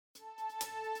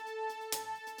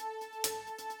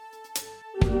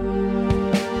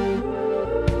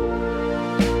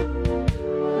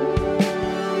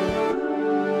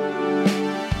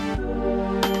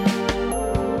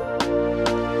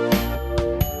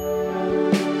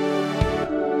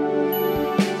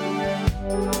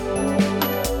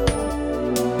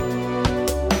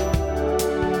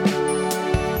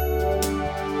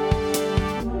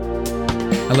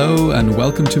Hello and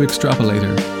welcome to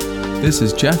Extrapolator. This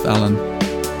is Jeff Allen,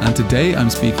 and today I'm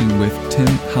speaking with Tim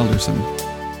Halderson.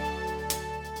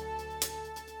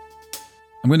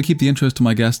 I'm going to keep the intros to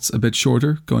my guests a bit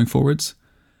shorter going forwards,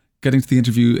 getting to the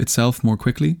interview itself more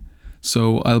quickly,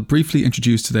 so I'll briefly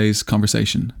introduce today's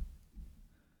conversation.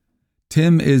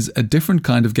 Tim is a different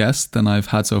kind of guest than I've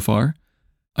had so far.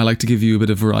 I like to give you a bit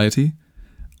of variety.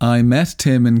 I met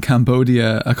Tim in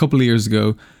Cambodia a couple of years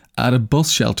ago at a bus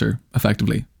shelter,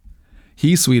 effectively.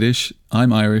 He's Swedish,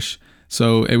 I'm Irish,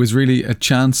 so it was really a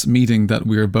chance meeting that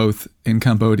we were both in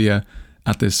Cambodia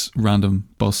at this random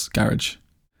bus garage.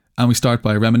 And we start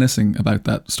by reminiscing about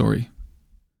that story.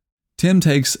 Tim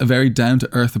takes a very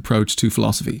down-to-earth approach to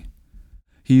philosophy.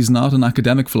 He's not an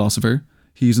academic philosopher,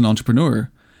 he's an entrepreneur,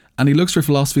 and he looks for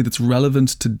philosophy that's relevant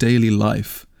to daily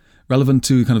life, relevant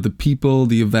to kind of the people,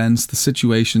 the events, the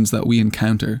situations that we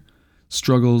encounter,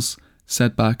 struggles,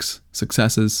 setbacks,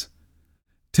 successes.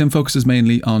 Tim focuses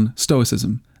mainly on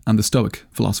Stoicism and the Stoic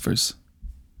philosophers.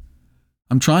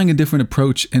 I'm trying a different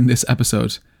approach in this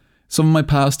episode. Some of my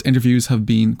past interviews have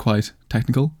been quite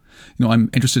technical. I'm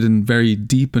interested in very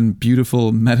deep and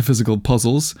beautiful metaphysical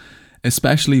puzzles,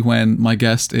 especially when my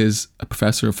guest is a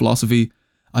professor of philosophy.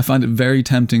 I find it very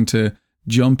tempting to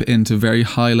jump into very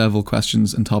high-level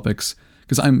questions and topics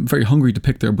because I'm very hungry to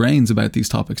pick their brains about these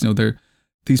topics.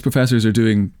 These professors are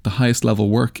doing the highest level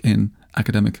work in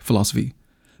academic philosophy.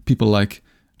 People like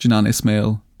Janan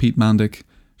Ismail, Pete Mandic,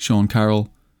 Sean Carroll.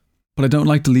 But I don't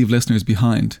like to leave listeners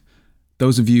behind.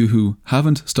 Those of you who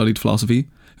haven't studied philosophy,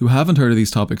 who haven't heard of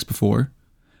these topics before,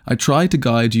 I try to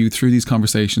guide you through these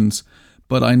conversations,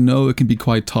 but I know it can be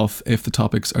quite tough if the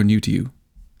topics are new to you.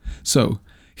 So,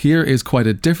 here is quite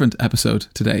a different episode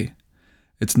today.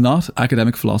 It's not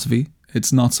academic philosophy,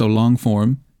 it's not so long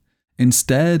form.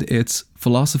 Instead, it's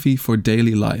philosophy for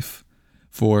daily life,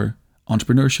 for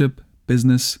entrepreneurship,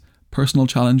 business, personal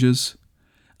challenges,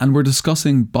 and we're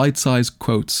discussing bite-sized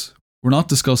quotes. We're not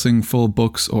discussing full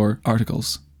books or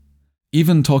articles.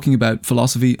 Even talking about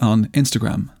philosophy on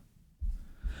Instagram.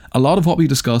 A lot of what we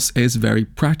discuss is very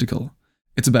practical.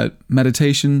 It's about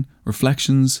meditation,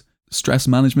 reflections, stress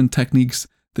management techniques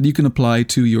that you can apply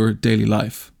to your daily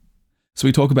life. So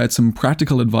we talk about some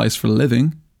practical advice for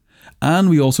living, and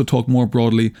we also talk more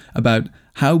broadly about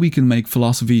how we can make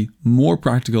philosophy more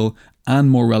practical and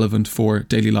more relevant for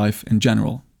daily life in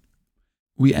general.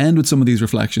 We end with some of these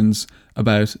reflections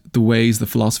about the ways that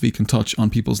philosophy can touch on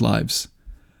people's lives.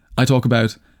 I talk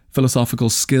about philosophical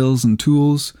skills and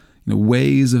tools,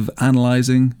 ways of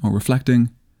analysing or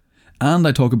reflecting, and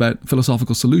I talk about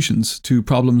philosophical solutions to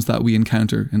problems that we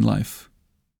encounter in life.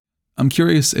 I'm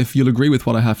curious if you'll agree with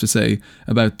what I have to say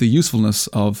about the usefulness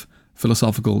of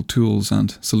philosophical tools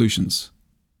and solutions.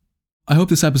 I hope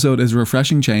this episode is a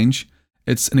refreshing change.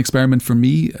 It's an experiment for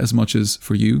me as much as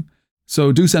for you.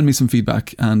 So do send me some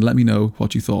feedback and let me know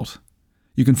what you thought.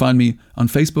 You can find me on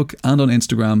Facebook and on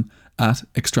Instagram at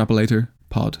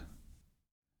ExtrapolatorPod.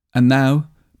 And now,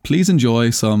 please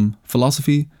enjoy some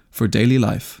philosophy for daily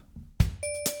life.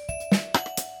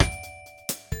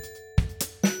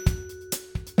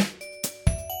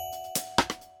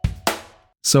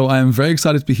 So I am very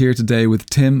excited to be here today with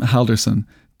Tim Halderson.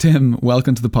 Tim,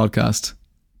 welcome to the podcast.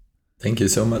 Thank you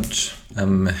so much.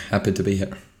 I'm happy to be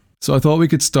here. So I thought we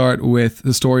could start with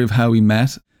the story of how we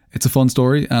met. It's a fun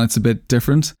story and it's a bit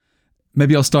different.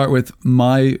 Maybe I'll start with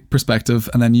my perspective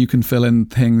and then you can fill in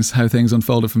how things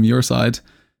unfolded from your side.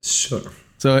 Sure.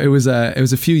 So it was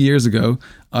a few years ago.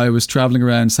 I was traveling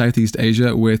around Southeast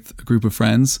Asia with a group of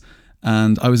friends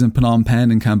and I was in Phnom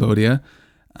Penh in Cambodia.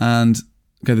 And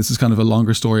okay, this is kind of a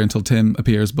longer story until Tim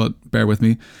appears, but bear with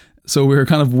me. So we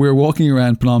were walking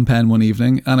around Phnom Penh one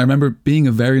evening, and I remember being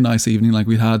a very nice evening. Like,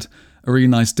 we'd had a really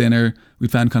nice dinner. We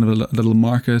found kind of a little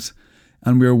market,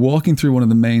 and we were walking through one of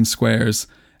the main squares,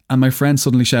 and my friend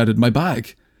suddenly shouted, "My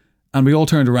bag!" And we all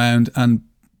turned around, and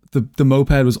the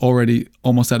moped was already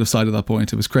almost out of sight at that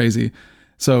point. It was crazy.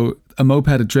 So a moped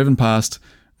had driven past,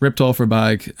 ripped off her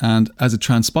bag, and as it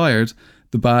transpired,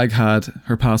 the bag had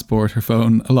her passport, her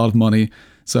phone, a lot of money.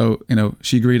 So,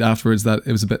 she agreed afterwards that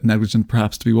it was a bit negligent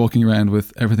perhaps to be walking around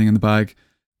with everything in the bag.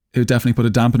 It would definitely put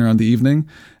a dampener on the evening.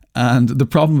 And the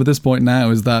problem at this point now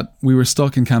is that we were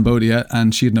stuck in Cambodia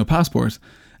and she had no passport.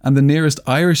 And the nearest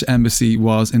Irish embassy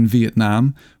was in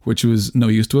Vietnam, which was no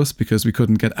use to us because we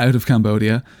couldn't get out of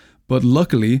Cambodia. But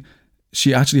luckily,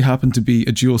 she actually happened to be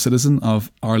a dual citizen of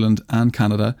Ireland and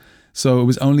Canada. So it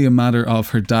was only a matter of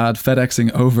her dad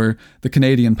FedExing over the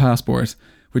Canadian passport,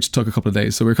 which took a couple of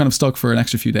days. So we were kind of stuck for an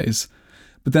extra few days.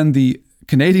 But then the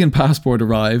Canadian passport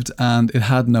arrived and it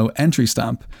had no entry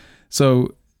stamp.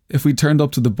 So if we turned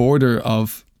up to the border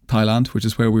of Thailand, which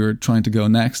is where we were trying to go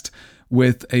next,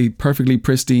 with a perfectly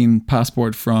pristine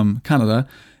passport from Canada.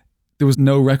 There was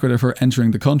no record of her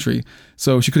entering the country.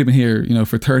 So she could have been here,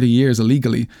 for 30 years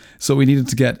illegally. So we needed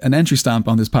to get an entry stamp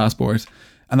on this passport.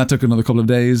 And that took another couple of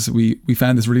days. We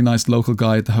found this really nice local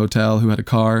guy at the hotel who had a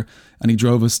car, and he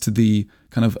drove us to the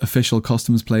kind of official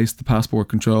customs place, the passport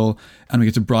control. And we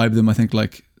get to bribe them, I think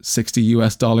like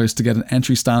 $60 to get an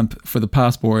entry stamp for the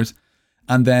passport.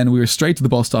 And then we were straight to the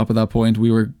bus stop at that point.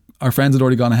 Our friends had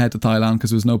already gone ahead to Thailand because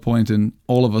there was no point in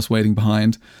all of us waiting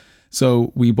behind.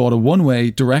 So we bought a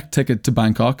one-way direct ticket to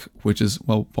Bangkok, which is,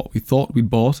 well, what we thought we'd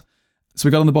bought. So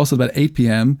we got on the bus at about 8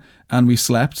 p.m. and we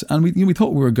slept, and we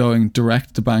thought we were going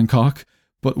direct to Bangkok,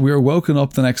 but we were woken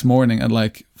up the next morning at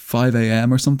like 5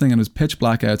 a.m. or something, and it was pitch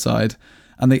black outside,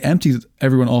 and they emptied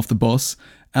everyone off the bus,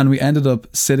 and we ended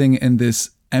up sitting in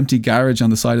this empty garage on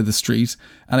the side of the street,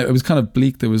 and it was kind of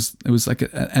bleak. It was like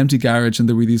an empty garage, and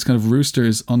there were these kind of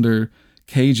roosters under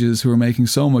cages who were making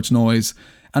so much noise.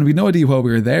 And we had no idea why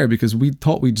we were there because we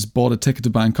thought we just bought a ticket to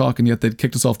Bangkok, and yet they'd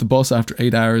kicked us off the bus after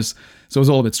 8 hours. So it was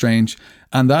all a bit strange.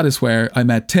 And that is where I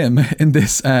met Tim in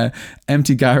this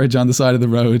empty garage on the side of the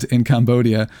road in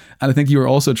Cambodia. And I think you were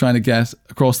also trying to get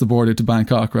across the border to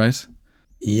Bangkok, right?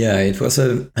 Yeah, it was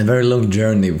a very long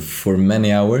journey for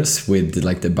many hours with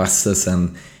like the buses,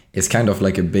 and it's kind of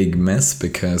like a big mess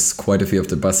because quite a few of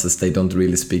the buses, they don't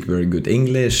really speak very good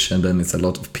English, and then it's a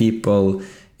lot of people.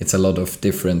 It's a lot of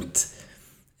different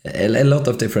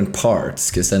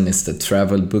parts, because then it's the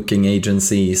travel booking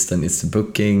agencies, then it's the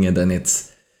booking, and then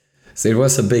so it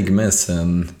was a big mess,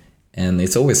 and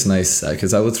it's always nice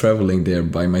because I was traveling there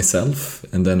by myself,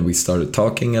 and then we started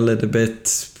talking a little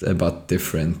bit about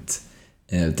different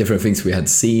things we had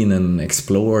seen and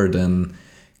explored, and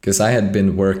because I had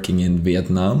been working in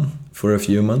Vietnam for a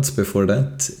few months before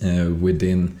that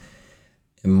within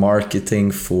marketing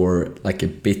for like a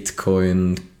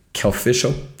Bitcoin coffee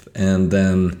shop. And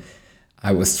then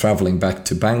I was traveling back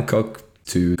to Bangkok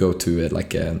to go to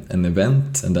an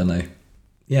event, and then I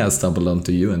stumbled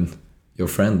onto you and your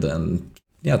friend, and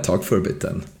talked for a bit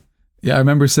then. Yeah, I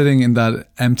remember sitting in that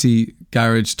empty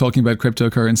garage talking about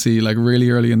cryptocurrency like really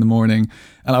early in the morning,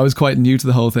 and I was quite new to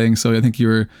the whole thing, so I think you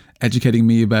were educating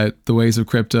me about the ways of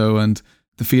crypto and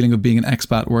the feeling of being an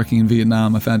expat working in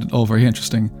Vietnam. I found it all very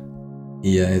interesting.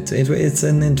 Yeah, it's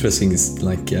an interesting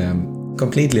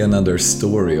completely another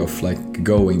story of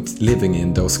living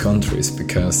in those countries,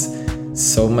 because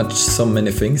so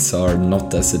many things are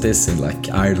not as it is in like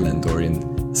Ireland or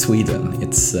in Sweden.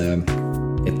 It's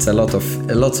a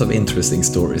lots of interesting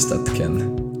stories that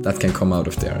can come out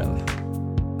of there.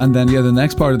 And then the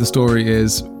next part of the story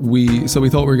is we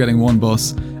thought we were getting one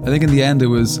bus. I think in the end it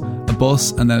was a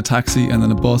bus and then a taxi and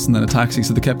then a bus and then a taxi.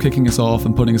 So they kept kicking us off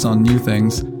and putting us on new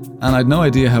things. And I had no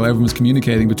idea how everyone was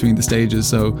communicating between the stages,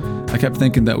 so I kept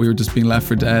thinking that we were just being left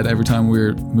for dead every time we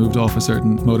were moved off a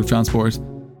certain mode of transport.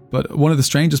 But one of the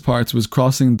strangest parts was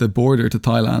crossing the border to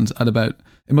Thailand at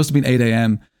it must have been 8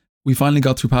 a.m. We finally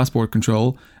got through passport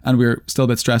control, and we were still a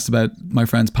bit stressed about my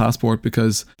friend's passport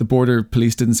because the border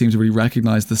police didn't seem to really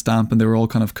recognise the stamp, and they were all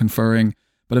kind of conferring.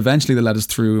 But eventually they let us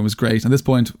through, and it was great. At this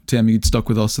point, Tim, you'd stuck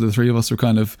with us, so the three of us were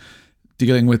kind of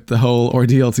dealing with the whole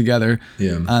ordeal together.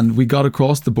 Yeah. And we got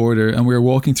across the border, and we were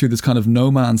walking through this kind of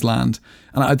no man's land.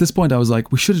 And at this point I was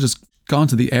like, we should have just gone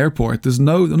to the airport. There's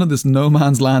none of this no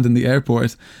man's land in the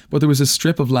airport. But there was a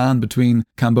strip of land between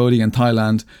Cambodia and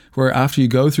Thailand where after you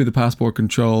go through the passport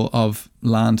control of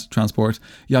land transport,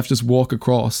 you have to just walk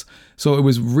across. So it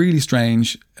was really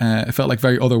strange. It felt like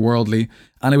very otherworldly.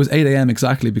 And it was 8 a.m.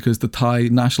 exactly because the Thai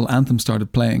national anthem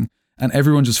started playing, and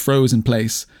everyone just froze in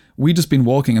place. We'd just been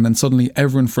walking, and then suddenly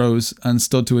everyone froze and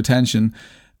stood to attention.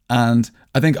 And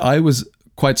I think I was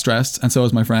quite stressed, and so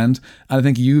was my friend. And I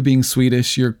think you, being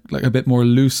Swedish, you're like a bit more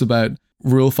loose about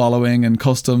rule following and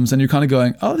customs, and you're kind of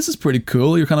going, oh, this is pretty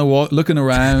cool. You're kind of looking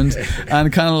around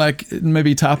and kind of like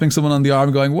maybe tapping someone on the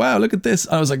arm going, wow, look at this.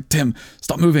 And I was like, Tim,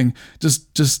 stop moving.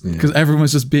 Just because everyone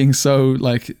was just being so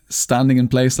like standing in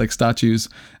place like statues.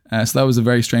 So that was a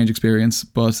very strange experience,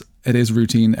 but it is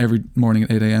routine. Every morning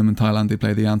at 8 a.m. in Thailand, they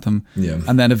play the anthem. Yeah.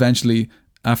 And then eventually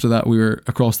after that, we were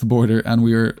across the border and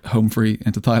we were home free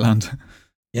into Thailand.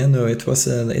 Yeah, no, it's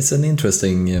an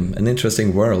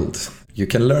interesting world. You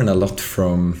can learn a lot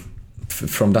from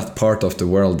that part of the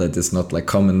world that is not like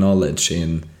common knowledge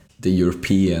in the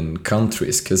European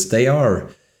countries, because they are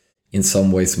in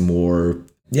some ways more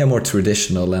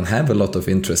traditional and have a lot of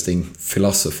interesting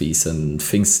philosophies and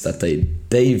things that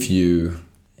they view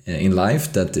in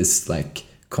life that is like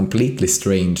completely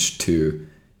strange to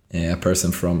a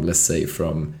person from, let's say,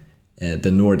 from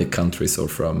the Nordic countries or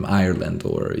from Ireland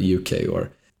or UK or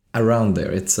around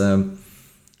there.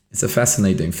 it's a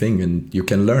fascinating thing, and you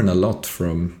can learn a lot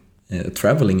from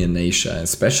traveling in Asia,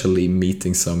 especially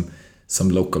meeting some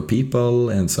local people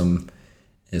and some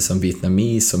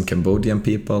Vietnamese, some Cambodian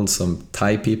people, some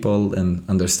Thai people, and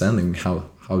understanding how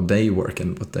they work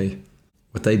and what they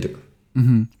do.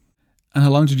 Mm-hmm. And how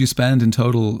long did you spend in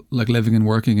total, like living and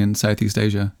working in Southeast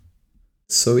Asia?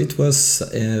 So it was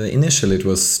initially it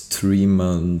was 3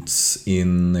 months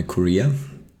in Korea,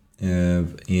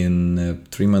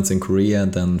 3 months in Korea,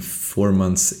 then 4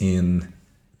 months in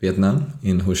Vietnam,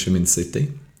 in Ho Chi Minh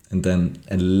City, and then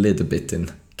a little bit in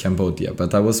Cambodia.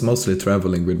 But I was mostly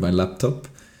traveling with my laptop,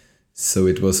 so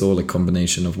it was all a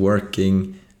combination of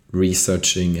working,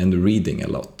 researching, and reading a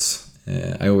lot.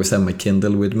 I always have my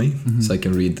Kindle with me, so I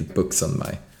can read the books on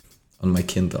my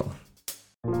Kindle.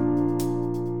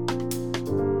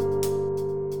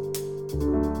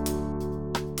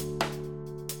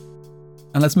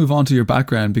 And let's move on to your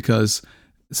background, because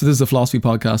so this is a philosophy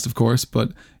podcast, of course,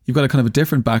 but you've got a kind of a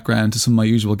different background to some of my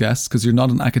usual guests, because you're not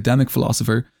an academic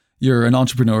philosopher, you're an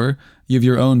entrepreneur, you have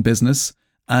your own business,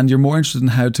 and you're more interested in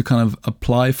how to kind of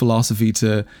apply philosophy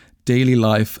to daily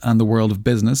life and the world of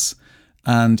business.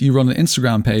 And you run an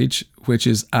Instagram page, which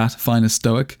is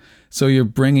 @FinestStoic. So you're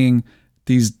bringing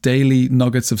these daily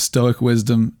nuggets of Stoic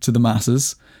wisdom to the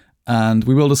masses. And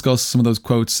we will discuss some of those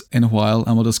quotes in a while,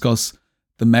 and we'll discuss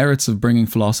the merits of bringing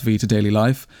philosophy to daily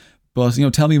life. But,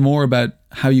 tell me more about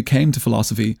how you came to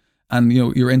philosophy and,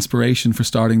 your inspiration for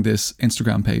starting this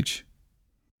Instagram page.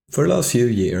 For the last few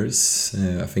years,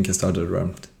 I think I started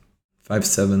around 5,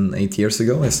 7, 8 years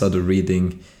ago, I started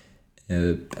reading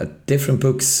different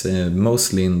books,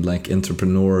 mostly in like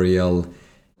entrepreneurial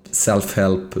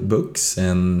self-help books,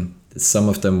 and some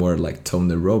of them were like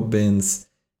Tony Robbins,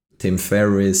 Tim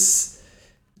Ferriss,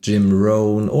 Jim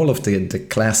Rohn, all of the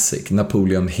classic,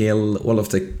 Napoleon Hill, all of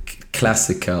the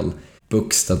classical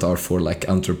books that are for like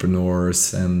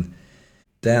entrepreneurs. And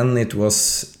then it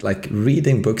was like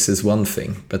reading books is one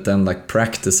thing, but then like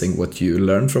practicing what you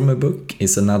learn from a book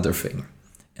is another thing.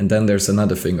 And then there's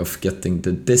another thing of getting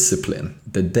the discipline,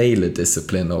 the daily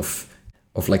discipline of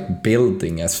like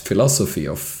building as philosophy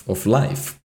of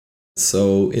life.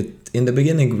 So in the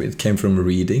beginning it came from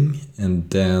reading, and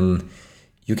then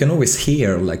you can always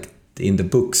hear like in the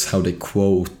books how they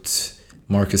quote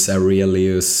Marcus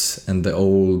Aurelius and the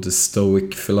old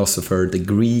Stoic philosopher, the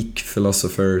Greek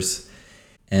philosophers.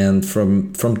 And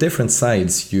from different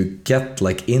sides you get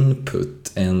like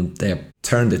input, and they have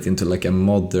turned it into like a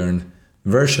modern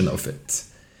version of it.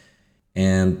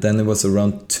 And then it was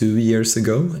around 2 years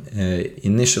ago.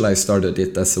 Initially I started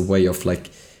it as a way of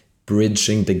like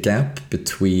bridging the gap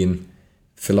between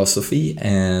philosophy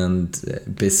and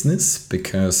business,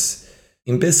 because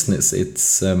in business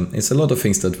it's a lot of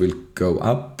things that will go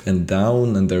up and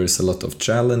down, and there is a lot of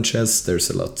challenges, there's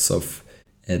a lot of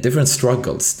different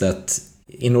struggles that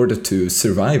in order to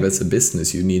survive as a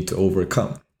business you need to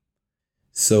overcome.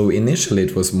 So initially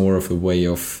it was more of a way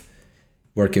of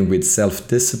working with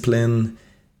self-discipline.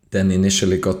 Then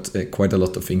initially got quite a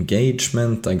lot of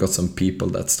engagement. I got some people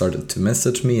that started to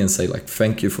message me and say like,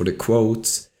 thank you for the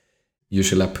quotes.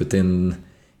 Usually I put in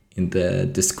the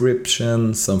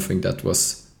description something that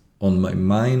was on my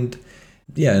mind.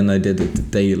 Yeah, and I did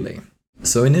it daily.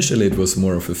 So initially it was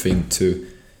more of a thing to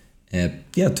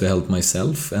help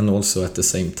myself, and also at the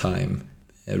same time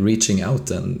reaching out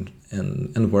and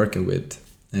working with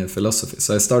philosophy.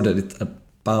 So I started it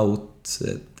about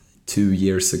 2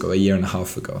 years ago, a year and a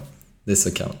half ago, this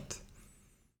account.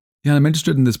 Yeah, I'm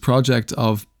interested in this project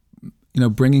of,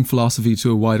 bringing philosophy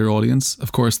to a wider audience.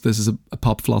 Of course, this is a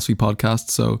pop philosophy podcast,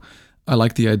 so I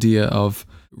like the idea of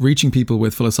reaching people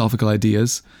with philosophical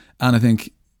ideas. And I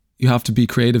think you have to be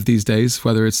creative these days,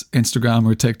 whether it's Instagram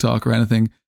or TikTok or anything.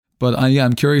 But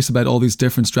I'm curious about all these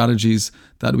different strategies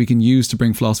that we can use to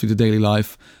bring philosophy to daily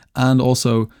life, and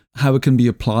also how it can be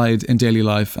applied in daily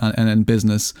life and in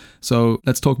business. So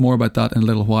let's talk more about that in a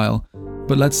little while.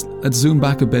 But let's zoom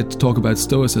back a bit to talk about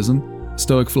Stoicism.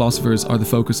 Stoic philosophers are the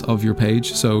focus of your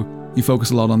page, so you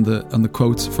focus a lot on the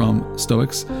quotes from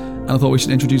Stoics. And I thought we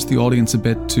should introduce the audience a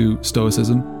bit to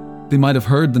Stoicism. They might have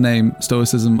heard the name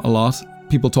Stoicism a lot.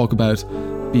 People talk about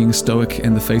being stoic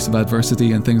in the face of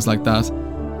adversity and things like that.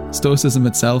 Stoicism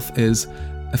itself is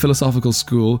a philosophical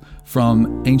school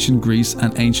from ancient Greece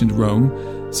and ancient Rome.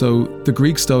 So the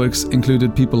Greek Stoics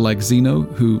included people like Zeno,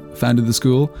 who founded the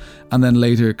school, and then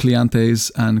later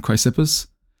Cleanthes and Chrysippus.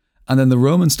 And then the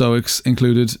Roman Stoics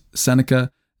included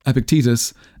Seneca,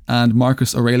 Epictetus, and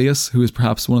Marcus Aurelius, who is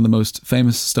perhaps one of the most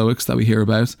famous Stoics that we hear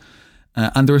about.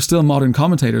 And there are still modern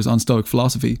commentators on Stoic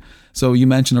philosophy. So you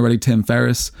mentioned already Tim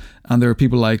Ferriss, and there are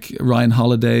people like Ryan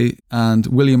Holiday, and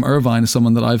William Irvine is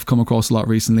someone that I've come across a lot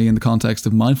recently in the context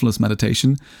of mindfulness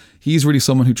meditation. He's really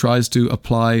someone who tries to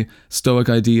apply Stoic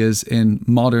ideas in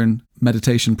modern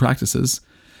meditation practices.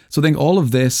 So I think all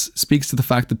of this speaks to the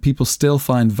fact that people still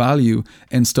find value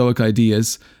in Stoic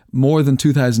ideas more than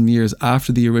 2,000 years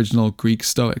after the original Greek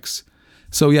Stoics.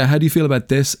 So yeah, how do you feel about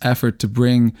this effort to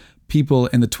bring people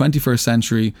in the 21st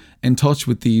century in touch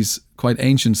with these quite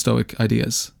ancient Stoic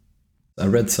ideas? I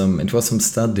read some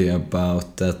study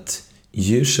about that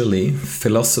usually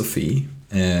philosophy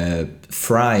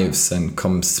thrives and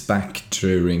comes back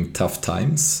during tough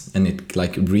times, and it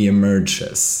like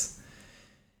re-emerges.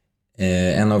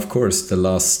 And of course, the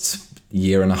last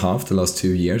year and a half, the last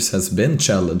 2 years has been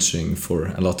challenging for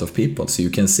a lot of people. So you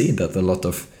can see that a lot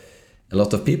of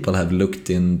people have looked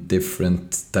in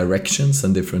different directions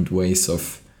and different ways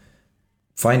of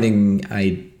finding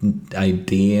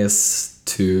ideas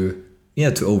to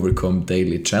overcome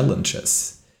daily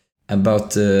challenges.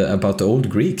 About the old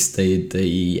Greeks,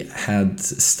 they had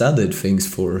studied things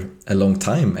for a long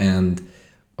time, and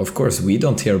of course we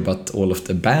don't hear about all of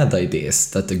the bad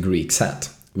ideas that the Greeks had.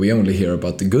 We only hear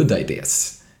about the good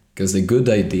ideas, because the good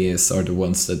ideas are the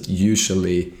ones that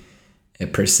usually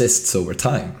persists over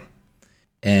time.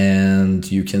 And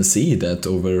you can see that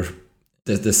over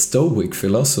the Stoic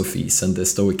philosophies and the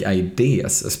Stoic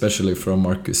ideas, especially from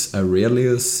Marcus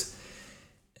Aurelius,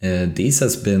 these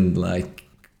has been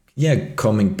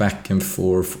coming back and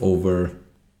forth over,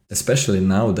 especially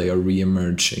now they are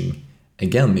re-emerging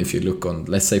again. If you look on,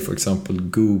 let's say for example,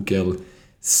 Google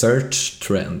search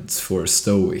trends for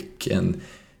Stoic and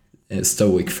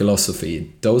Stoic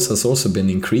philosophy, those has also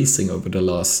been increasing over the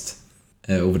last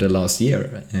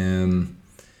year.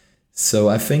 So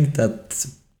I think that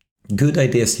good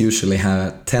ideas usually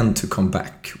tend to come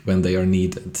back when they are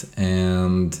needed,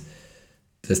 and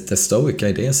the Stoic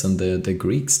ideas and the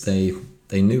Greeks, they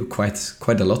knew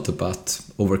quite a lot about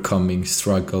overcoming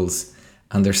struggles,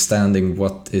 understanding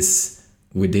what is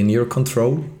within your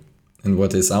control and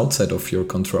what is outside of your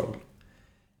control,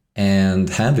 and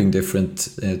having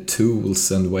different tools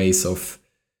and ways of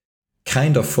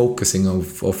kind of focusing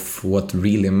of what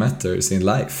really matters in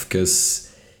life, because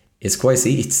it's quite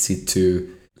easy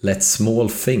to let small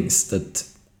things that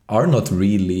are not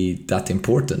really that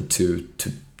important to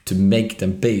make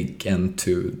them big and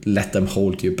to let them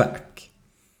hold you back.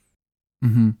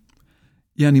 Mm-hmm.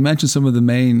 Yeah, and you mentioned some of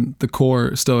the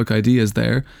core Stoic ideas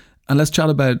there. And let's chat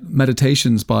about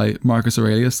Meditations by Marcus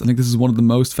Aurelius. I think this is one of the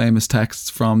most famous texts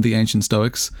from the ancient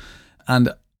Stoics.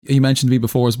 And you mentioned to me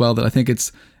before as well that I think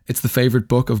it's the favorite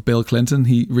book of Bill Clinton.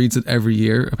 He reads it every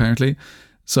year, apparently.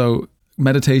 So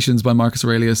Meditations by Marcus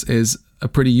Aurelius is a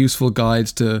pretty useful guide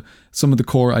to some of the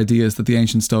core ideas that the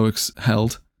ancient Stoics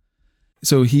held.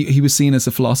 So he was seen as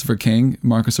a philosopher king,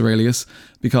 Marcus Aurelius,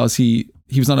 because he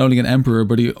was not only an emperor,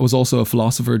 but he was also a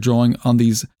philosopher, drawing on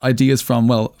these ideas from,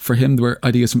 well, for him, there were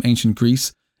ideas from ancient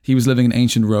Greece. He was living in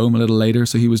ancient Rome a little later,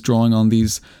 so he was drawing on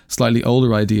these slightly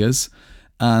older ideas.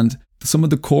 And some of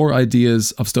the core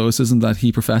ideas of Stoicism that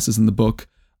he professes in the book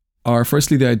are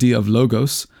firstly the idea of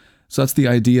logos. So that's the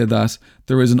idea that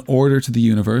there is an order to the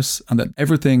universe and that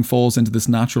everything falls into this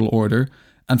natural order.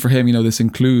 And for him, this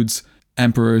includes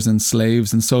emperors and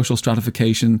slaves and social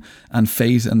stratification and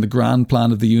fate and the grand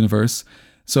plan of the universe.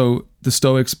 So the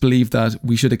Stoics believe that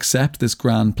we should accept this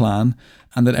grand plan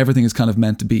and that everything is kind of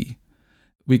meant to be.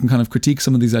 We can kind of critique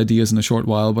some of these ideas in a short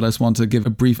while, but I just want to give a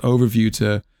brief overview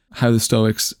to how the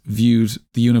Stoics viewed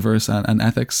the universe and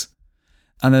ethics.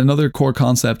 And then another core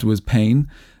concept was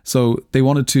pain. So they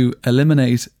wanted to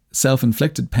eliminate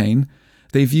self-inflicted pain.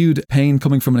 They viewed pain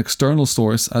coming from an external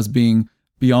source as being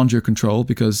beyond your control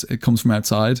because it comes from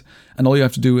outside, and all you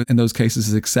have to do in those cases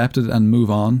is accept it and move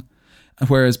on. And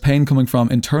whereas pain coming from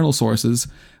internal sources,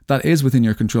 that is within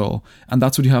your control, and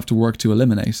that's what you have to work to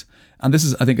eliminate. And this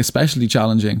is, I think, especially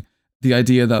challenging, the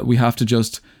idea that we have to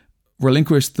just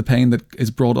relinquish the pain that is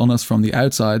brought on us from the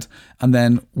outside and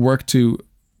then work to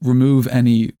remove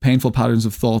any painful patterns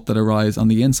of thought that arise on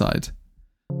the inside.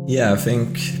 Yeah, I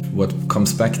think what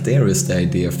comes back there is the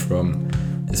idea from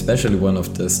especially one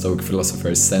of the Stoic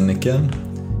philosophers, Seneca,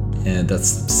 that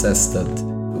says that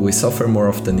we suffer more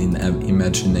often in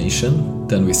imagination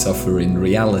than we suffer in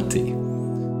reality.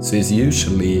 So it's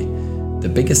usually the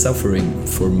biggest suffering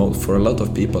for a lot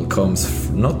of people comes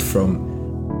not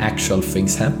from actual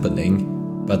things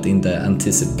happening, but in the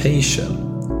anticipation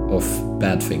of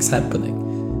bad things happening.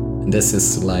 And this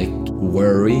is like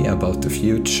worry about the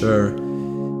future,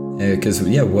 because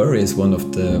worry is one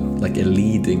of the a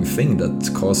leading thing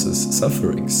that causes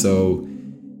suffering. So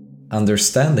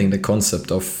understanding the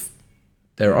concept of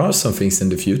there are some things in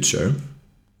the future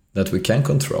that we can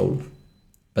control,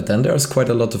 but then there's quite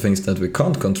a lot of things that we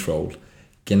can't control,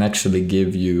 can actually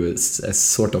give you a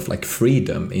sort of like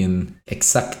freedom in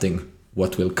accepting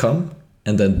what will come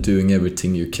and then doing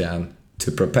everything you can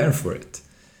to prepare for it.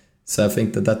 So I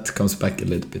think that comes back a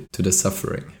little bit to the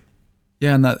suffering.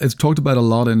 Yeah, and that it's talked about a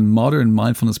lot in modern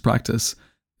mindfulness practice.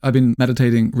 I've been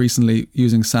meditating recently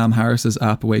using Sam Harris's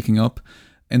app, Waking Up,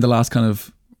 in the last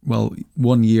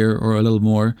 1 year or a little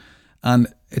more. And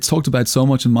it's talked about so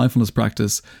much in mindfulness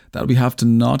practice that we have to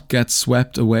not get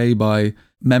swept away by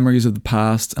memories of the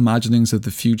past, imaginings of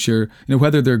the future,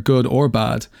 whether they're good or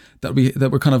bad,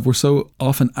 we're so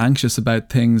often anxious about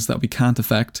things that we can't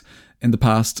affect in the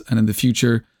past and in the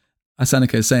future. As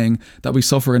Seneca is saying, that we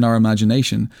suffer in our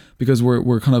imagination because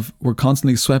we're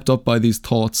constantly swept up by these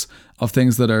thoughts of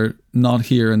things that are not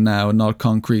here and now and not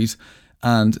concrete.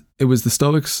 And it was the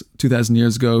Stoics 2,000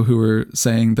 years ago who were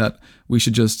saying that we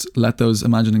should just let those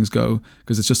imaginings go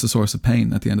because it's just a source of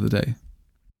pain at the end of the day.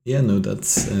 Yeah, no,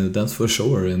 that's for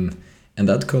sure, and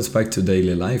that goes back to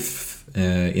daily life.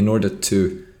 In order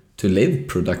to live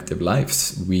productive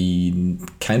lives, we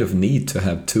kind of need to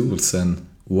have tools and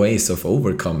ways of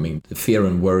overcoming the fear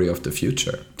and worry of the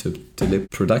future to live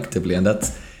productively, and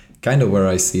that's kind of where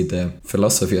I see the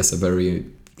philosophy as a very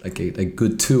a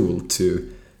good tool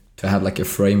to have like a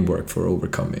framework for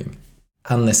overcoming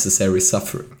unnecessary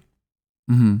suffering.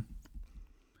 Mm-hmm.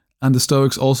 And the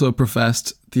Stoics also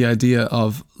professed the idea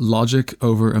of logic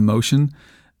over emotion.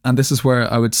 And this is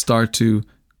where I would start to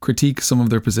critique some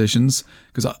of their positions,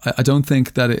 because I don't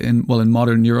think that in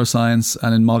modern neuroscience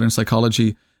and in modern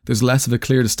psychology, there's less of a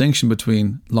clear distinction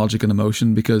between logic and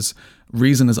emotion, because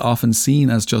reason is often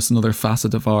seen as just another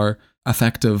facet of our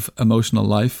affective, emotional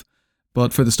life.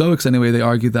 But for the Stoics anyway, they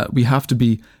argue that we have to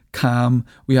be calm,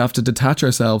 we have to detach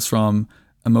ourselves from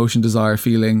emotion, desire,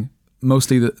 feeling,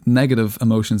 mostly the negative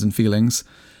emotions and feelings.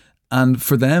 And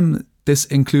for them, this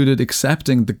included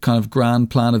accepting the kind of grand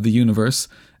plan of the universe,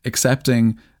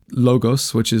 accepting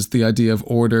logos, which is the idea of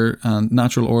order and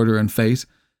natural order and fate.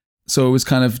 So it was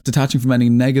kind of detaching from any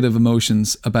negative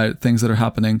emotions about things that are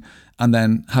happening and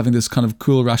then having this kind of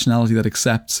cool rationality that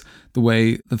accepts the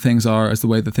way the things are as the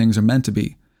way the things are meant to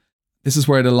be. This is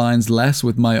where it aligns less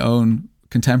with my own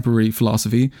contemporary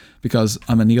philosophy, because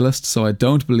I'm a nihilist, so I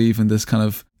don't believe in this kind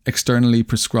of externally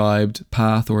prescribed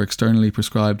path or externally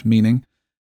prescribed meaning.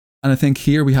 And I think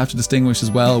here we have to distinguish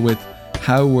as well with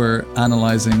how we're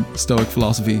analysing Stoic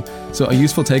philosophy. So a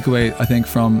useful takeaway, I think,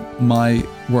 from my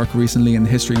work recently in the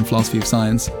history and philosophy of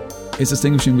science is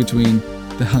distinguishing between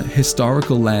the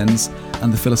historical lens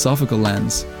and the philosophical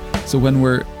lens. So when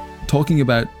we're talking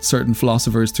about certain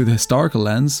philosophers through the historical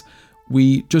lens,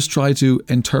 we just try to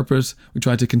interpret, we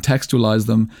try to contextualize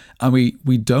them, and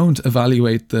we don't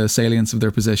evaluate the salience of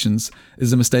their positions. This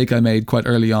is a mistake I made quite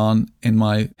early on in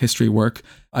my history work.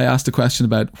 I asked a question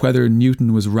about whether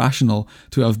Newton was rational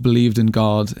to have believed in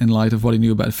God in light of what he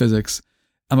knew about physics.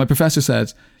 And my professor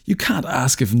said, you can't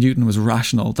ask if Newton was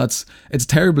rational. It's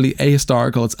terribly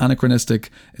ahistorical, it's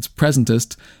anachronistic, it's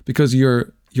presentist, because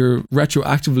you're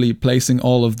retroactively placing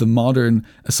all of the modern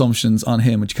assumptions on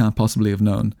him, which you can't possibly have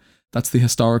known. That's the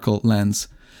historical lens.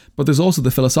 But there's also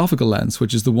the philosophical lens,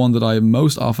 which is the one that I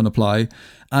most often apply.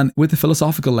 And with the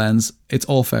philosophical lens, it's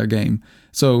all fair game.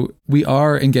 So we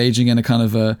are engaging in a kind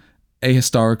of a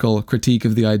ahistorical critique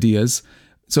of the ideas.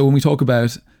 So when we talk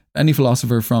about any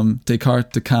philosopher from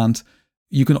Descartes to Kant,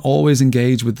 you can always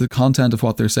engage with the content of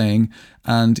what they're saying,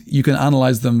 and you can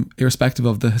analyze them irrespective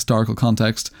of the historical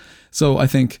context. So I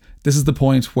think this is the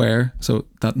point where, so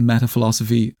that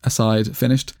meta-philosophy aside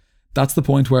finished, that's the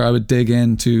point where I would dig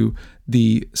into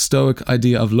the Stoic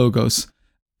idea of logos.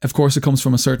 Of course, it comes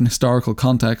from a certain historical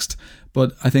context,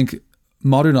 but I think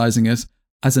modernizing it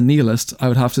as a nihilist, I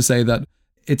would have to say that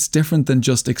it's different than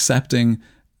just accepting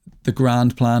the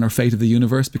grand plan or fate of the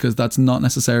universe, because that's not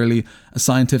necessarily a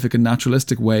scientific and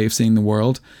naturalistic way of seeing the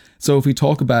world. So if we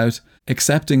talk about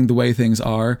accepting the way things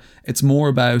are, it's more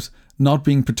about not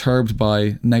being perturbed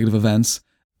by negative events,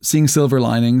 seeing silver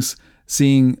linings,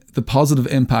 seeing the positive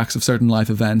impacts of certain life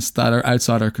events that are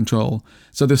outside our control.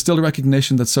 So there's still a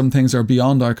recognition that some things are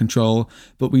beyond our control,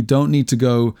 but we don't need to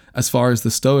go as far as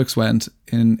the Stoics went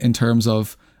in terms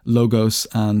of logos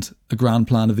and a grand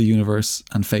plan of the universe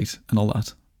and fate and all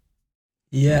that.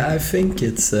 Yeah, I think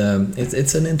it's an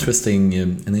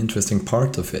interesting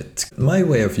part of it. My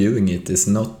way of viewing it is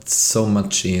not so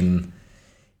much in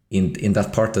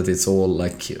that part that it's all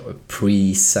like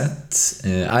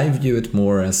preset. I view it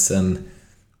more as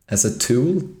a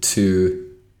tool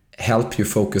to help you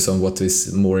focus on what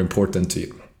is more important to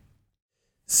you.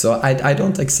 So I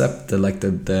don't accept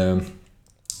the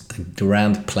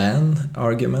grand plan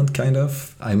argument, kind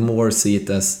of. I more see it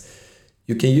as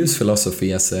you can use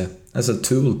philosophy as a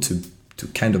tool to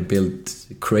kind of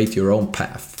create your own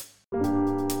path.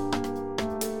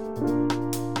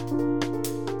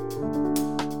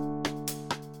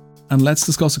 And let's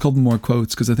discuss a couple more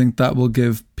quotes, because I think that will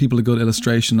give people a good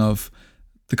illustration of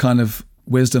the kind of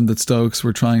wisdom that Stoics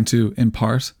were trying to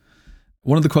impart.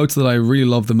 One of the quotes that I really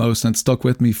love the most, and it stuck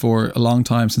with me for a long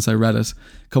time since I read it,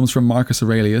 comes from Marcus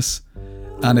Aurelius.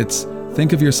 And it's,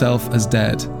 "Think of yourself as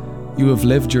dead. You have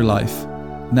lived your life.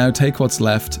 Now take what's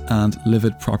left and live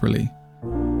it properly."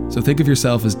 So think of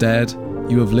yourself as dead.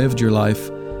 You have lived your life.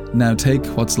 Now take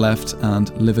what's left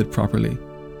and live it properly.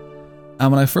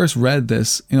 And when I first read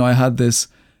this, I had this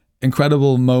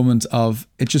incredible moment of,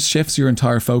 it just shifts your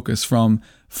entire focus from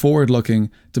forward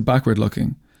looking to backward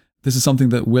looking. This is something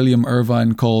that William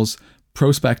Irvine calls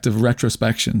prospective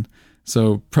retrospection.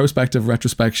 So prospective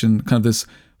retrospection, kind of this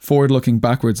forward looking,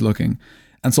 backwards looking.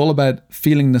 And it's all about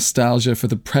feeling nostalgia for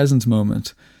the present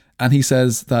moment. And he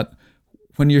says that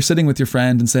when you're sitting with your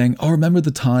friend and saying, "Oh, remember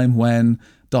the time when ...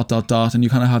 and you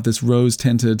kind of have this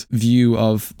rose-tinted view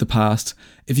of the past.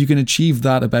 If you can achieve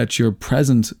that about your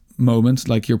present moment,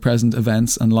 like your present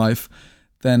events and life,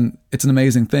 then it's an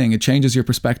amazing thing. It changes your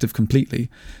perspective completely.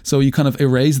 So you kind of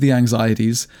erase the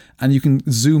anxieties and you can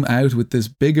zoom out with this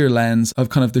bigger lens of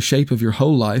kind of the shape of your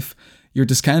whole life. You're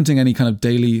discounting any kind of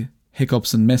daily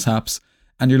hiccups and mishaps,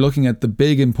 and you're looking at the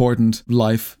big important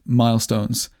life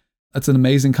milestones. That's an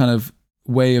amazing kind of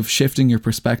way of shifting your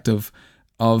perspective,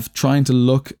 of trying to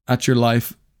look at your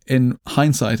life in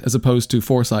hindsight as opposed to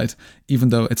foresight, even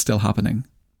though it's still happening.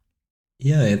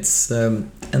 Yeah, it's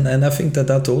and I think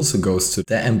that also goes to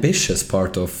the ambitious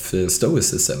part of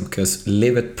Stoicism, because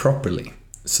live it properly.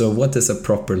 So what is a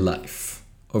proper life?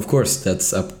 Of course,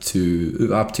 that's up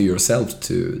to yourself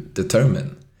to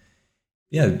determine.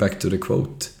 Yeah, back to the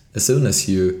quote. As soon as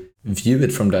you view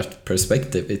it from that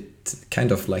perspective, it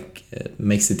kind of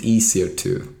makes it easier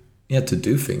to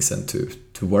do things and to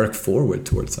work forward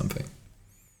towards something.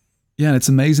 Yeah, and it's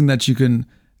amazing that you can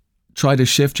try to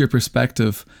shift your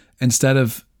perspective instead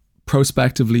of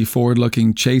prospectively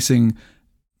forward-looking, chasing.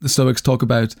 The Stoics talk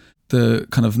about the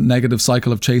kind of negative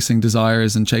cycle of chasing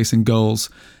desires and chasing goals.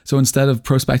 So instead of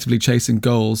prospectively chasing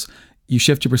goals, you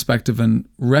shift your perspective and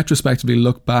retrospectively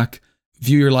look back,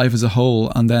 view your life as a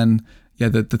whole, and then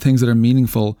the things that are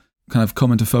meaningful kind of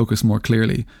come into focus more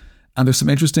clearly. And there's some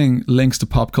interesting links to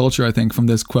pop culture, I think, from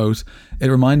this quote. It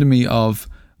reminded me of,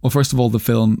 well, first of all, the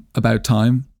film About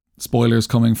Time. Spoilers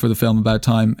coming for the film About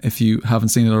Time, if you haven't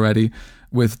seen it already,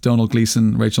 with Donald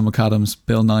Gleeson, Rachel McAdams,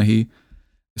 Bill Nighy.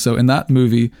 So in that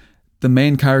movie, the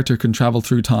main character can travel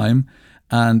through time,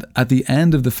 and at the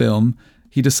end of the film,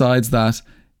 he decides that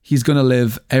he's going to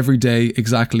live every day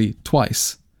exactly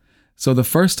twice. So the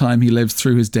first time he lives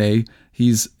through his day,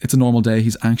 it's a normal day,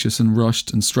 he's anxious and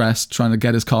rushed and stressed, trying to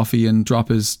get his coffee and drop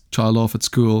his child off at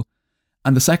school.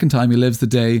 And the second time he lives the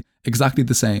day exactly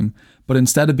the same, but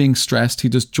instead of being stressed, he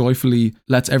just joyfully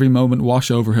lets every moment wash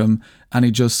over him, and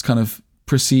he just kind of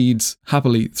proceeds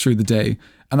happily through the day.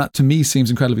 And that to me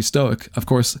seems incredibly stoic. Of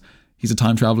course, he's a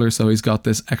time traveler, so he's got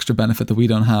this extra benefit that we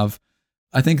don't have.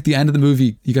 I think at the end of the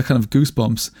movie, you get kind of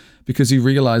goosebumps because you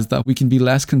realize that we can be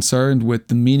less concerned with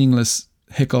the meaningless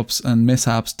hiccups and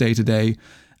mishaps day to day,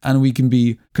 and we can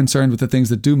be concerned with the things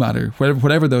that do matter,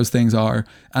 whatever those things are.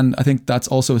 And I think that's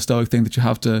also a Stoic thing, that you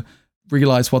have to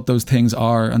realize what those things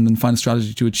are and then find a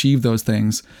strategy to achieve those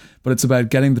things. But it's about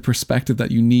getting the perspective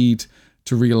that you need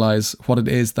to realize what it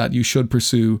is that you should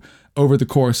pursue over the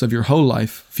course of your whole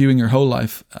life, viewing your whole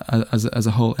life as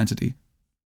a whole entity.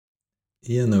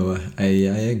 I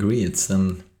agree. It's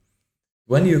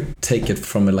when you take it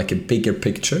from a bigger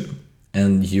picture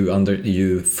and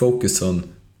you focus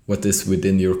on what is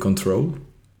within your control,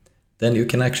 then you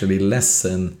can actually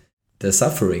lessen the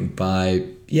suffering by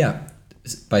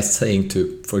saying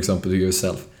for example, to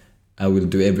yourself, I will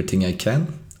do everything I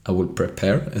can, I will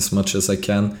prepare as much as I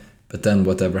can, but then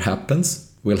whatever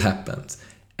happens will happen.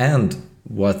 And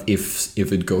what if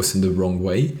it goes in the wrong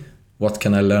way? What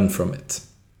can I learn from it?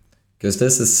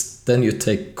 Because then you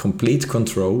take complete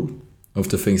control of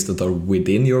the things that are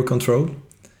within your control,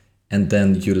 and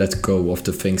then you let go of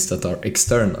the things that are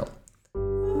external.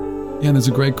 Yeah, and there's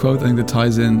a great quote I think that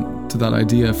ties in to that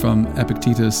idea from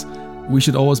Epictetus. We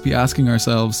should always be asking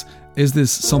ourselves, is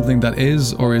this something that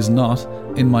is or is not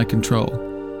in my control?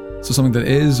 So something that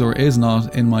is or is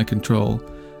not in my control.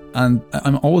 And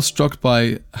I'm always struck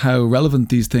by how relevant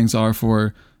these things are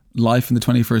for life in the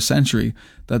 21st century,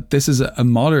 that this is a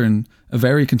modern, a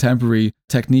very contemporary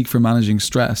technique for managing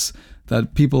stress,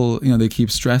 that people, they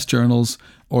keep stress journals,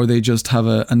 or they just have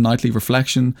a nightly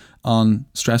reflection on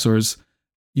stressors.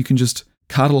 You can just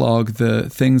catalog the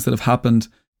things that have happened,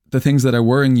 the things that are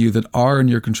worrying you that are in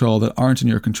your control, that aren't in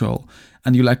your control.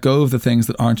 And you let go of the things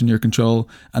that aren't in your control.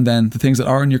 And then the things that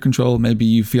are in your control, maybe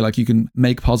you feel like you can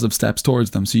make positive steps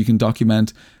towards them. So you can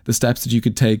document the steps that you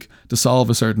could take to solve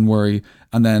a certain worry.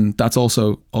 And then that's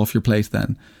also off your plate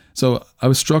then. So I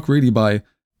was struck really by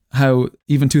how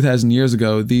even 2,000 years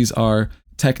ago, these are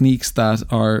techniques that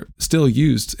are still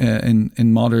used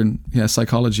in modern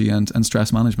psychology and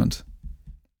stress management.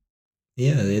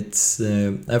 Yeah,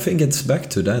 I think it's back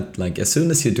to that. Like, as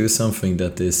soon as you do something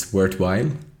that is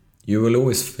worthwhile, you will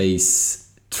always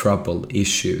face trouble,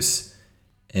 issues.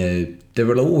 There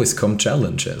will always come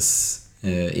challenges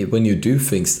when you do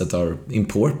things that are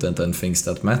important and things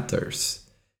that matters.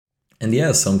 And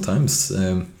yeah, sometimes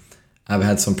I've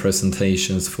had some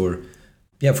presentations for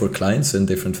clients and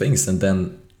different things, and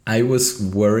then I was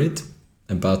worried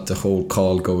about the whole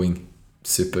call going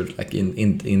super like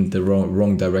in the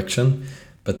wrong direction.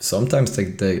 But sometimes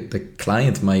the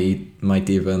client might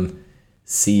even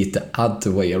see it the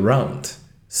other way around.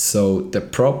 So the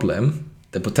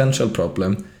potential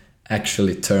problem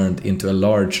actually turned into a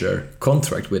larger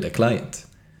contract with a client.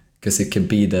 Because it can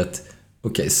be that,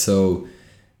 okay, so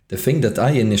the thing that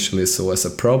I initially saw as a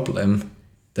problem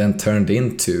then turned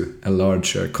into a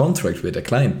larger contract with a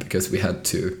client, because we had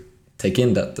to take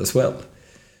in that as well.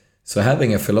 So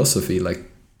having a philosophy like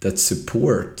that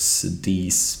supports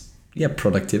these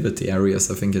productivity areas,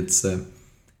 I think it's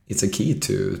a key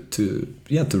to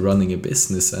running a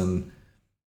business. And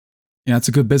it's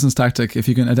a good business tactic. If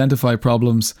you can identify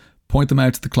problems, point them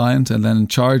out to the client, and then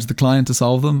charge the client to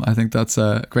solve them, I think that's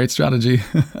a great strategy.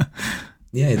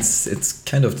 Yeah, it's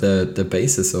kind of the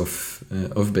basis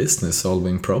of business,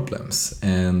 solving problems,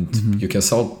 and you can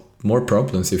solve more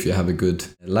problems if you have a good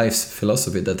life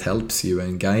philosophy that helps you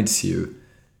and guides you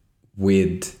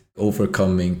with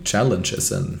overcoming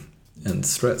challenges and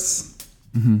stress.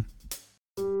 Mm-hmm.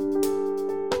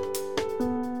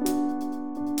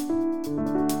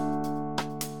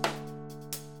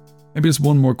 Maybe just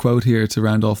one more quote here to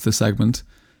round off this segment.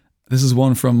 This is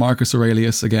one from Marcus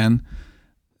Aurelius again.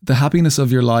 The happiness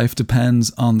of your life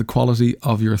depends on the quality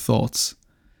of your thoughts.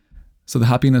 So the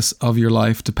happiness of your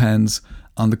life depends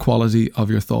on the quality of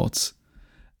your thoughts.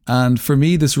 And for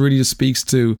me, this really just speaks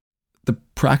to the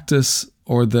practice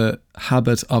or the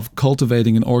habit of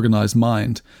cultivating an organized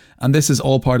mind. And this is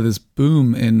all part of this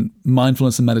boom in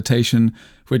mindfulness and meditation,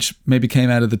 which maybe came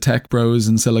out of the tech bros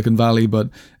in Silicon Valley, but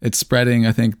it's spreading,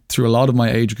 I think, through a lot of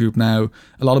my age group now.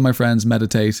 A lot of my friends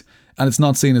meditate, and it's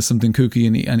not seen as something kooky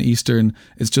and Eastern.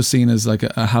 It's just seen as like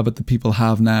a habit that people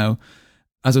have now.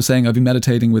 As I was saying, I've been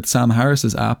meditating with Sam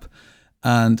Harris's app,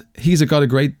 and he's got a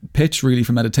great pitch really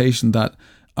for meditation, that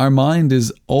our mind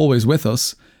is always with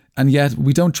us, and yet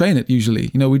we don't train it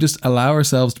usually. We just allow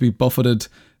ourselves to be buffeted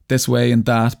this way and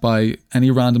that by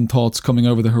any random thoughts coming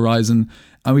over the horizon,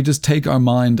 and we just take our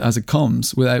mind as it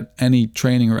comes without any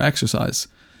training or exercise.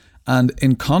 And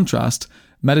in contrast,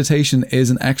 meditation is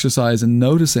an exercise in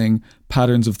noticing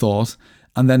patterns of thought,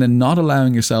 and then in not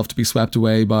allowing yourself to be swept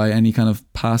away by any kind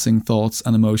of passing thoughts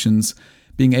and emotions,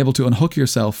 being able to unhook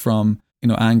yourself from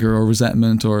anger or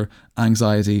resentment or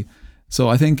anxiety. So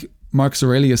I think Marcus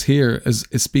Aurelius here is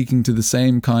speaking to the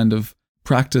same kind of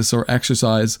practice or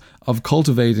exercise of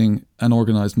cultivating an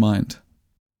organized mind.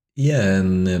 Yeah,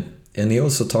 and he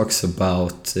also talks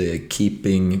about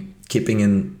keeping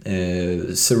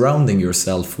in surrounding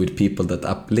yourself with people that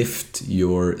uplift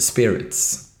your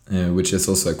spirits, which is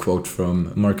also a quote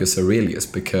from Marcus Aurelius,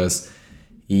 because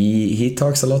he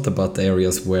talks a lot about the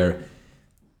areas where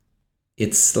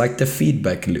it's like the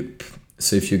feedback loop.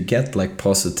 So if you get like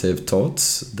positive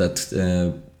thoughts,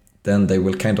 that then they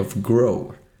will kind of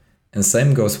grow. And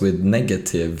same goes with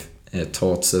negative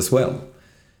thoughts as well.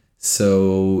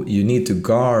 So you need to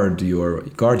guard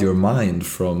your mind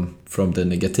from the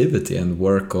negativity and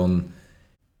work on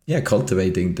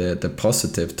cultivating the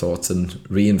positive thoughts and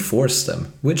reinforce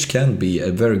them, which can be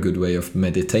a very good way of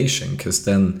meditation, because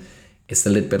then it's a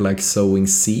little bit like sowing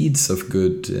seeds of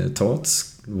good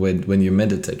thoughts when you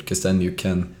meditate, because then you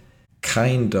can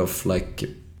kind of like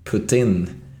put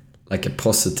in like a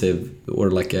positive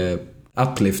or like a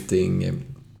uplifting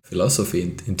philosophy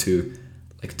into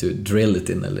like to drill it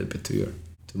in a little bit to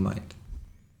mind.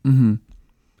 Mm-hmm.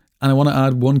 And I want to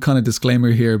add one kind of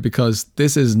disclaimer here, because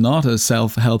this is not a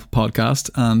self-help podcast,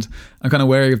 and I'm kind of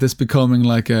wary of this becoming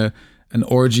like an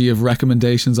orgy of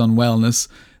recommendations on wellness.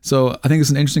 So I think it's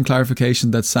an interesting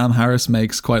clarification that Sam Harris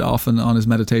makes quite often on his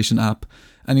meditation app.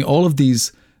 And all of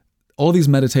these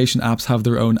meditation apps have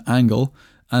their own angle,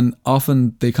 And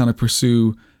often they kind of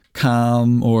pursue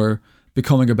calm or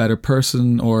becoming a better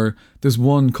person, or there's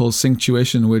one called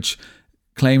Synctuition, which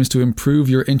claims to improve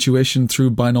your intuition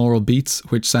through binaural beats,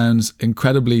 which sounds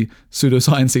incredibly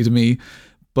pseudoscience-y to me.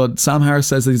 But Sam Harris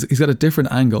says that he's got a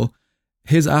different angle.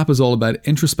 His app is all about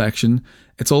introspection.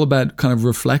 It's all about kind of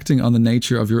reflecting on the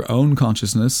nature of your own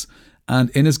consciousness. And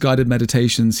in his guided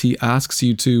meditations, he asks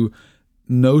you to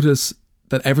notice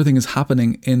that everything is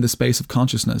happening in the space of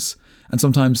consciousness. And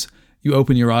sometimes you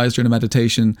open your eyes during a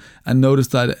meditation and notice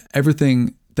that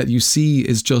everything that you see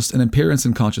is just an appearance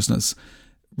in consciousness.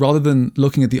 Rather than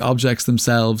looking at the objects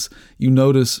themselves, you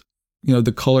notice,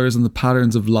 the colors and the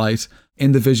patterns of light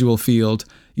in the visual field.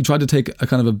 You try to take a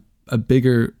kind of a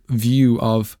bigger view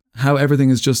of how everything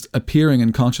is just appearing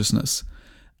in consciousness.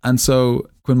 And so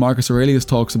when Marcus Aurelius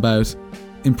talks about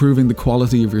improving the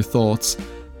quality of your thoughts,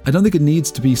 I don't think it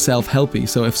needs to be self-helpy.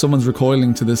 So if someone's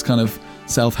recoiling to this kind of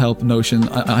self-help notion,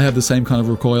 I have the same kind of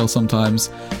recoil sometimes.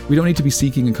 We don't need to be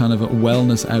seeking a kind of a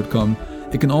wellness outcome.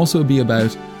 It can also be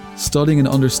about studying and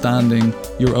understanding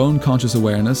your own conscious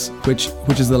awareness, which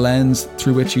is the lens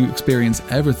through which you experience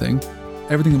everything.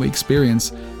 Everything that we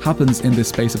experience happens in this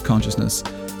space of consciousness.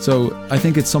 So I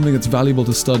think it's something that's valuable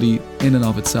to study in and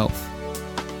of itself.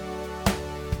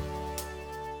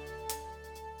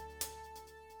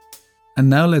 And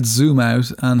now let's zoom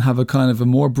out and have a kind of a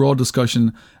more broad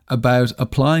discussion about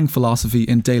applying philosophy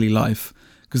in daily life,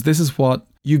 because this is what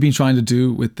you've been trying to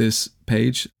do with this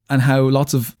page, and how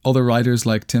lots of other writers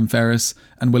like Tim Ferriss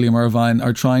and William Irvine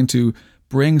are trying to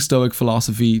bring Stoic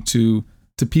philosophy to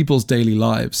people's daily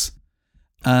lives.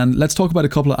 And let's talk about a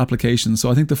couple of applications. So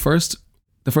I think the first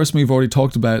one we've already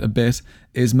talked about a bit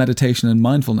is meditation and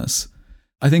mindfulness.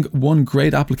 I think one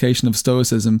great application of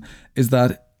Stoicism is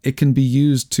that it can be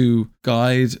used to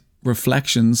guide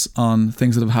reflections on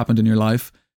things that have happened in your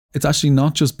life. It's actually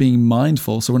not just being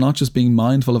mindful. So we're not just being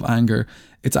mindful of anger.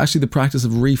 It's actually the practice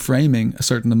of reframing a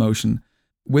certain emotion.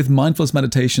 With mindfulness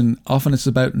meditation, often it's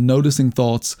about noticing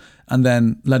thoughts and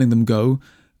then letting them go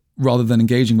rather than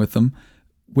engaging with them.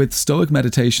 With Stoic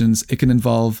meditations, it can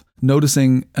involve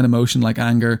noticing an emotion like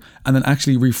anger and then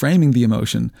actually reframing the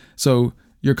emotion. So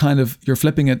you're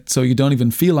flipping it so you don't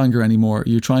even feel anger anymore.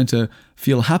 You're trying to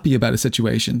feel happy about a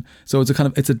situation. So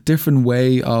it's a different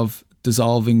way of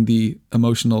dissolving the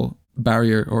emotional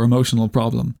barrier or emotional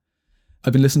problem.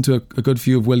 I've been listening to a good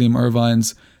few of William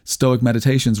Irvine's Stoic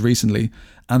meditations recently,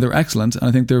 and they're excellent. And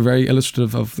I think they're very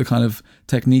illustrative of the kind of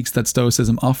techniques that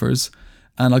Stoicism offers.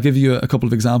 And I'll give you a couple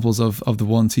of examples of the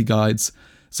ones he guides.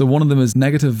 So one of them is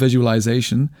negative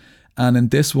visualization. And in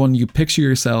this one, you picture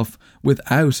yourself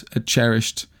without a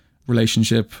cherished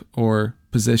relationship or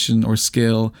position or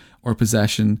skill or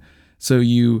possession. So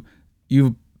you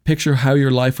picture how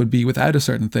your life would be without a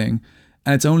certain thing.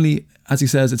 And it's only, as he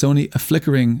says, it's only a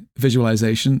flickering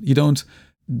visualization. You don't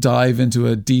dive into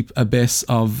a deep abyss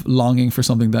of longing for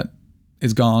something that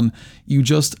is gone. You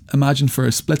just imagine for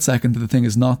a split second that the thing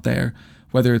is not there,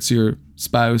 whether it's your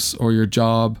spouse or your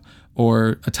job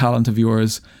or a talent of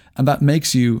yours. And that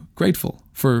makes you grateful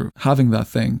for having that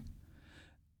thing.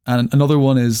 And another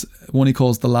one is one he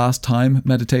calls the last time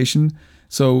meditation.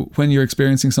 So when you're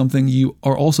experiencing something, you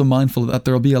are also mindful that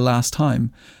there will be a last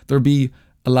time. There'll be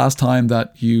a last time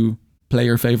that you play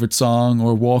your favorite song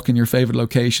or walk in your favorite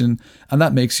location. And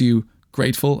that makes you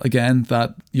grateful again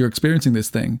that you're experiencing this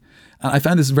thing. And I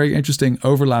found this very interesting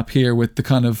overlap here with the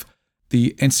kind of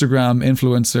the Instagram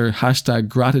influencer hashtag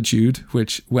gratitude,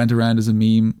 which went around as a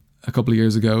meme a couple of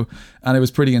years ago, and it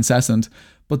was pretty incessant.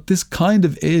 But this kind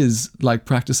of is like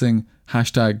practicing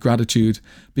hashtag gratitude,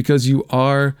 because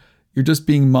you're just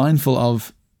being mindful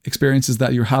of experiences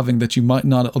that you're having that you might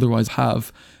not otherwise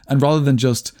have. And rather than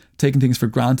just taking things for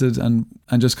granted and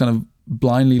just kind of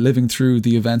blindly living through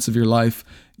the events of your life,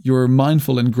 you're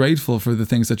mindful and grateful for the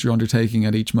things that you're undertaking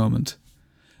at each moment.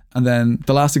 And then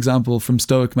the last example from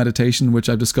Stoic meditation, which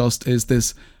I've discussed, is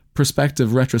this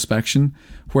perspective retrospection,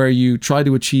 where you try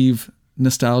to achieve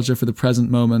nostalgia for the present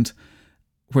moment,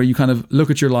 where you kind of look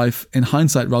at your life in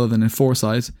hindsight rather than in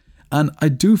foresight. And I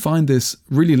do find this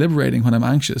really liberating when I'm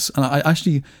anxious. And I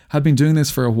actually had been doing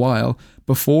this for a while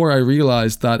before I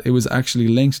realized that it was actually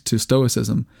linked to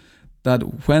Stoicism.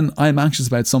 That when I'm anxious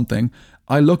about something,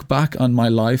 I look back on my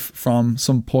life from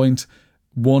some point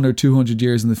 100 or 200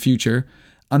 years in the future,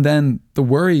 and then the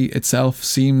worry itself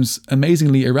seems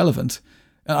amazingly irrelevant.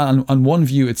 On one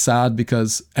view, it's sad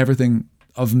because everything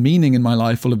of meaning in my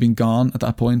life will have been gone at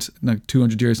that point, like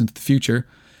 200 years into the future.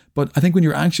 But I think when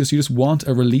you're anxious, you just want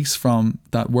a release from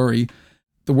that worry.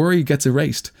 The worry gets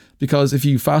erased, because if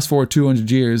you fast forward 200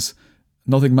 years,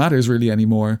 nothing matters really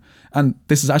anymore. And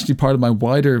this is actually part of my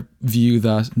wider view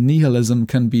that nihilism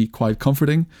can be quite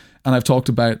comforting. And I've talked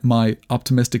about my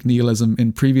optimistic nihilism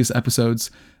in previous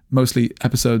episodes, mostly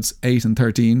episodes 8 and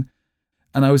 13.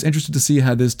 And I was interested to see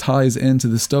how this ties into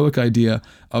the Stoic idea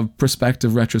of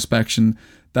prospective retrospection,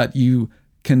 that you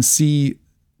can see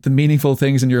the meaningful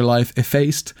things in your life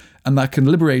effaced, and that can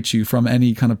liberate you from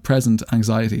any kind of present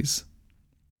anxieties.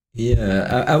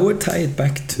 Yeah, I would tie it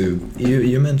back to,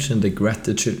 you mentioned the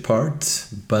gratitude part,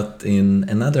 but in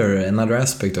another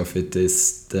aspect of it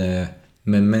is the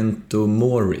memento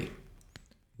mori,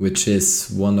 which is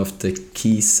one of the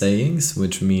key sayings,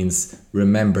 which means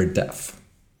remember death.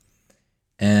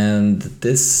 And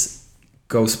this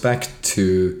goes back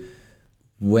to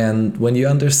when you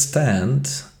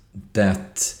understand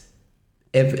that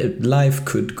life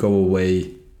could go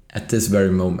away at this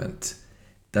very moment,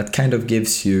 that kind of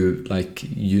gives you, like,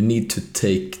 you need to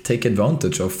take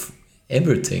advantage of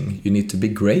everything. You need to be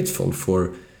grateful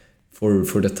for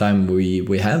the time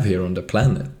we have here on the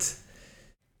planet.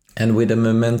 And with the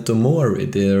memento mori,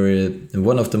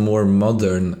 one of the more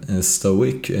modern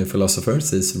Stoic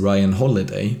philosophers is Ryan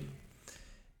Holiday.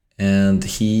 And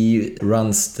he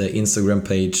runs the Instagram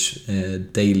page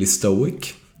Daily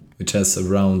Stoic, which has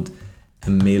around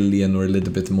 1 million or a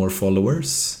little bit more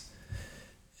followers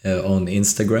on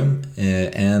Instagram.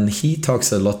 And he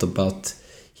talks a lot about,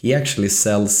 he actually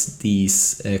sells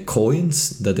these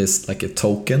coins that is like a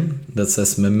token that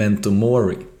says memento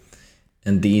mori.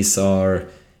 And these are...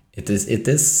 It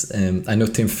is. I know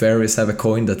Tim Ferriss have a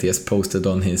coin that he has posted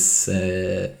on his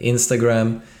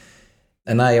Instagram,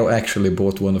 and I actually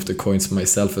bought one of the coins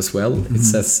myself as well. Mm-hmm. It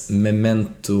says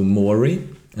memento mori,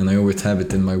 and I always have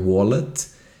it in my wallet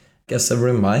as a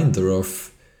reminder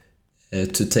of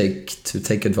to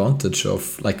take advantage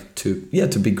of, like,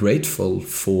 to be grateful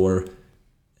for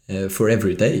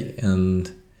every day.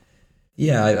 And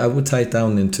yeah, I would tie it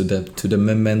down into the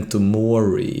memento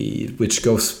mori, which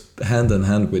goes hand in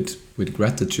hand with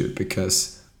gratitude,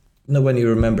 because when you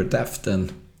remember death, then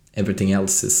everything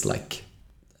else is like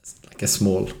a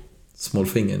small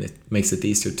thing, and it makes it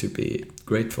easier to be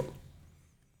grateful.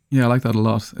 Yeah, I like that a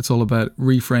lot. It's all about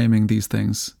reframing these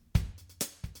things.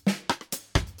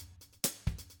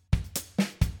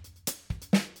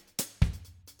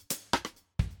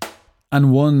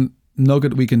 And one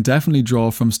nugget we can definitely draw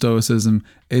from Stoicism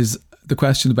is the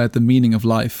question about the meaning of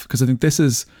life, because I think this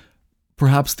is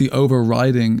perhaps the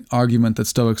overriding argument that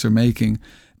Stoics are making,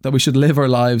 that we should live our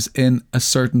lives in a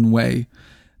certain way.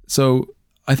 So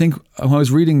I think when I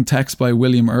was reading texts by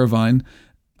William Irvine,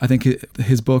 I think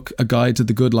his book, A Guide to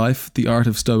the Good Life, The Art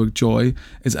of Stoic Joy,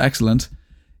 is excellent.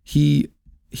 He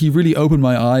really opened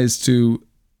my eyes to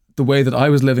the way that I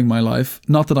was living my life.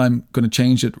 Not that I'm going to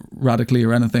change it radically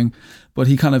or anything, but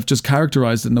he kind of just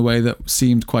characterized it in a way that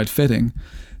seemed quite fitting.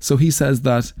 So he says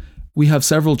that we have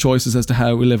several choices as to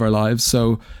how we live our lives.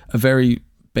 So a very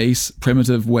base,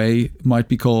 primitive way might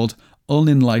be called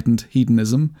unenlightened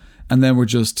hedonism, and then we're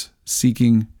just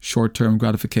seeking short-term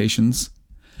gratifications.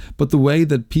 But the way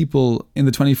that people in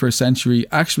the 21st century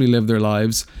actually live their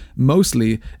lives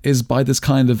mostly is by this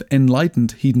kind of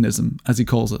enlightened hedonism, as he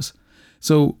calls it.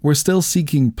 So we're still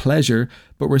seeking pleasure,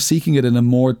 but we're seeking it in a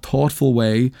more thoughtful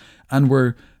way, and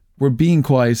we're being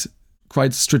quite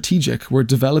strategic. We're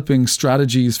developing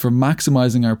strategies for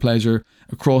maximizing our pleasure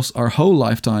across our whole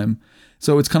lifetime.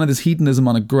 So it's kind of this hedonism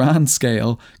on a grand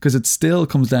scale, because it still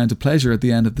comes down to pleasure at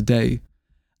the end of the day.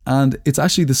 And it's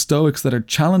actually the Stoics that are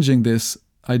challenging this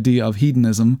idea of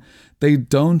hedonism. They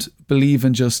don't believe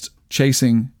in just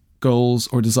chasing goals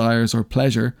or desires or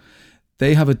pleasure.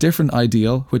 They have a different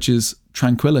ideal, which is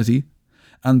tranquility.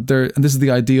 And this is the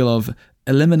ideal of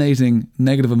eliminating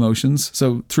negative emotions.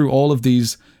 So through all of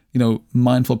these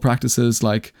mindful practices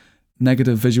like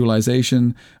negative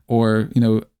visualization or,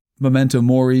 memento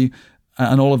mori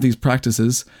and all of these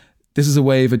practices, this is a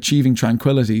way of achieving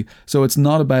tranquility. So it's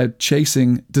not about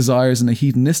chasing desires in a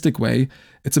hedonistic way.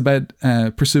 It's about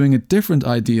pursuing a different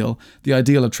ideal, the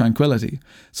ideal of tranquility.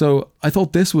 So I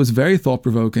thought this was very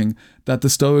thought-provoking, that the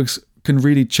Stoics can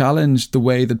really challenge the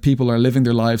way that people are living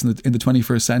their lives in the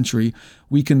 21st century.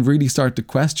 We can really start to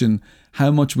question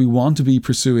how much we want to be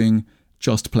pursuing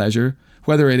just pleasure,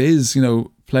 whether it is,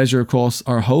 pleasure across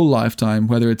our whole lifetime,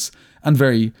 and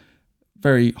very,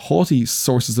 very haughty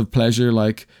sources of pleasure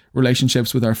like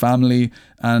relationships with our family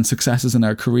and successes in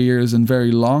our careers and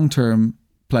very long-term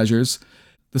pleasures.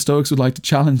 The Stoics would like to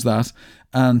challenge that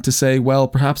and to say, well,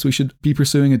 perhaps we should be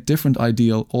pursuing a different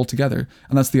ideal altogether,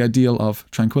 and that's the ideal of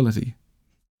tranquility.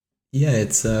 Yeah,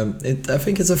 I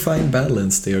think it's a fine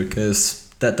balance there, because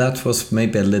that was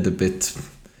maybe a little bit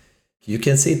You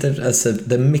can see that as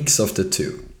the mix of the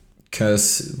two.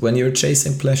 Because when you're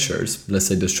chasing pleasures, let's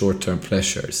say the short-term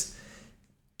pleasures,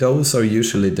 those are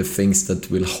usually the things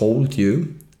that will hold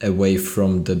you away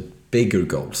from the bigger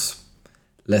goals.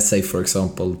 Let's say, for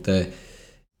example, the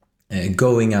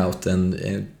going out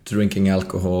and drinking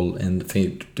alcohol and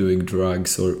doing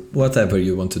drugs or whatever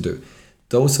you want to do.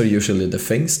 Those are usually the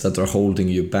things that are holding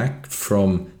you back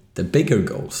from the bigger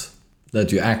goals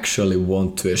that you actually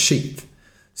want to achieve.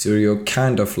 So you're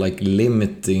kind of like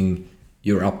limiting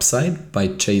your upside by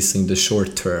chasing the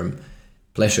short-term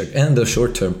pleasure. And the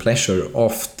short-term pleasure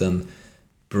often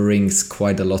brings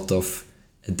quite a lot of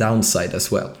downside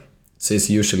as well. So it's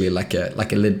usually like a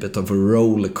little bit of a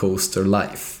roller coaster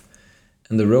life.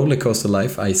 And the roller coaster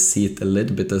life, I see it a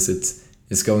little bit as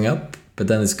it's going up, but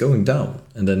then it's going down,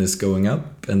 and then it's going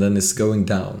up, and then it's going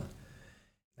down.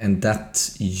 And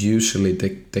that usually,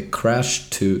 the crash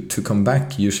to come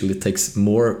back usually takes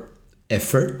more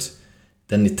effort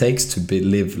than it takes to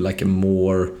live like a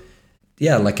more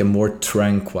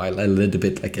tranquil, a little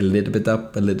bit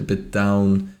up, a little bit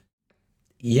down.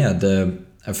 Yeah,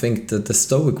 I think that the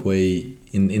Stoic way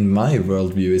in my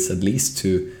worldview is at least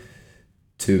to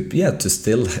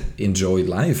still enjoy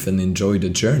life and enjoy the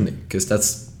journey, because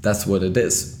that's what it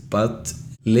is. But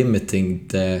limiting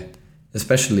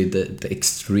especially the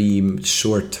extreme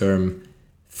short-term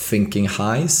thinking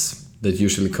highs that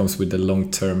usually comes with the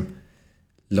long-term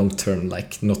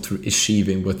like not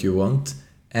achieving what you want,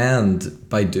 and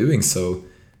by doing so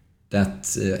that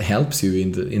helps you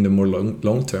in the more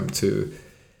long term to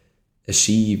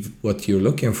achieve what you're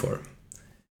looking for.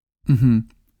 Mm-hmm.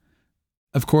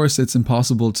 Of course, it's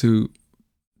impossible to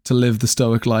live the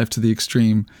Stoic life to the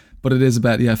extreme, but it is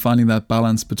about finding that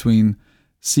balance between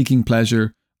seeking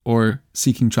pleasure or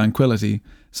seeking tranquility.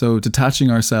 So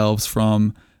detaching ourselves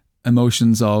from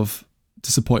emotions of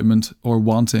disappointment or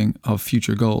wanting of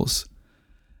future goals.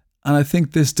 And I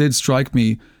think this did strike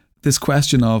me, this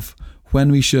question of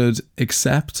when we should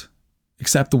accept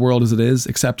the world as it is,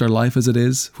 accept our life as it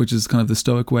is, which is kind of the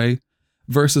Stoic way,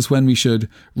 versus when we should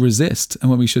resist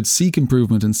and when we should seek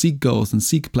improvement and seek goals and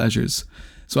seek pleasures.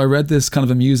 So I read this kind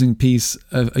of amusing piece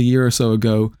a year or so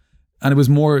ago, and it was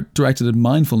more directed at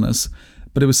mindfulness,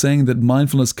 but it was saying that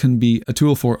mindfulness can be a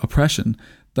tool for oppression,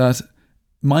 that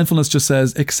mindfulness just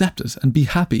says accept it and be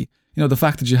happy. The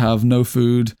fact that you have no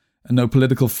food and no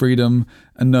political freedom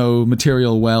and no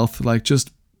material wealth, like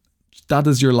just that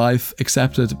is your life,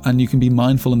 accept it, and you can be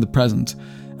mindful in the present.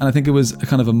 And I think it was a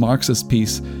kind of a Marxist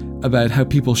piece about how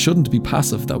people shouldn't be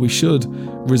passive, that we should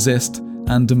resist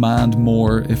and demand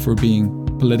more if we're being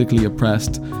politically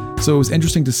oppressed. So it was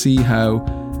interesting to see how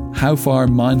far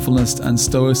mindfulness and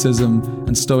stoicism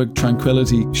and stoic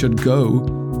tranquility should go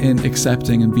in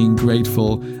accepting and being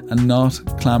grateful and not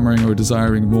clamoring or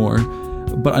desiring more.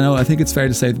 But I think it's fair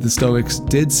to say that the Stoics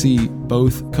did see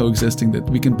both coexisting, that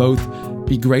we can both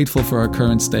be grateful for our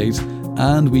current state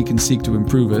and we can seek to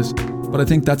improve it. But I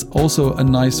think that's also a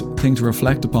nice thing to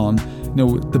reflect upon,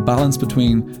 the balance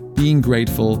between being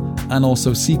grateful and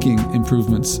also seeking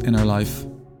improvements in our life.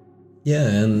 Yeah,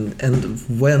 and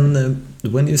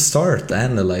when you start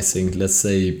analyzing, let's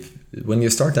say your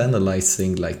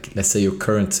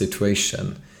current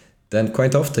situation, then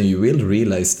quite often you will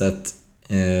realize that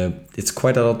it's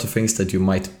quite a lot of things that you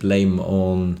might blame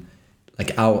on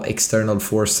like our external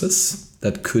forces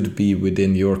that could be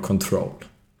within your control.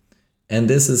 And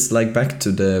this is like back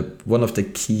to one of the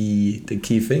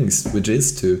key things, which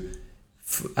is to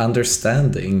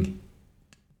understanding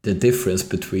the difference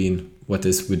between what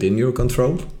is within your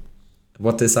control,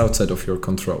 what is outside of your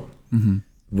control. Mm-hmm.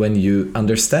 When you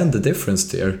understand the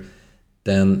difference there,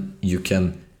 then you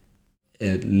can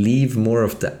leave more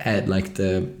of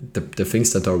the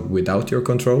things that are without your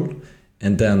control,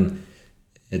 and then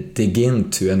dig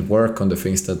into and work on the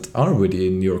things that are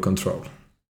within your control.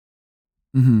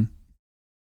 Mm-hmm.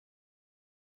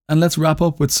 And let's wrap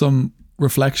up with some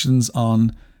reflections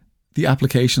on the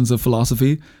applications of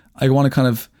philosophy. I want to kind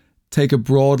of take a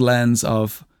broad lens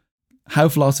of how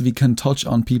philosophy can touch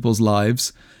on people's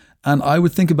lives. And I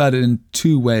would think about it in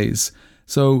two ways.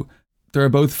 So there are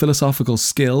both philosophical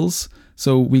skills.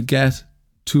 So we get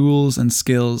tools and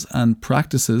skills and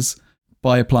practices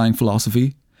by applying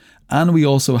philosophy. And we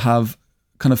also have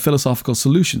kind of philosophical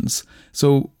solutions.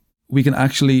 So we can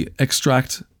actually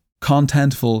extract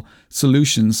contentful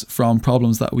solutions from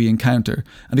problems that we encounter.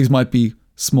 And these might be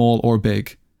small or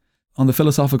big. On the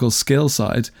philosophical skill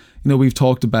side, we've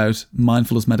talked about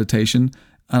mindfulness meditation,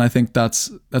 and I think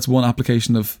that's one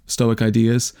application of Stoic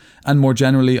ideas. And more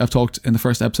generally, I've talked in the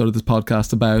first episode of this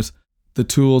podcast about the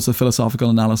tools of philosophical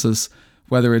analysis,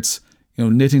 whether it's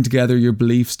knitting together your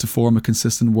beliefs to form a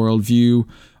consistent worldview,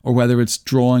 or whether it's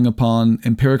drawing upon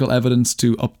empirical evidence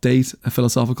to update a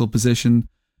philosophical position,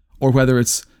 or whether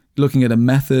it's looking at a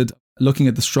method, looking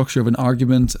at the structure of an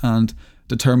argument and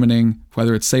determining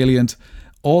whether it's salient.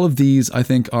 All of these, I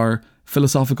think, are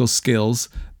philosophical skills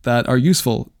that are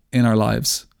useful in our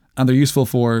lives, and they're useful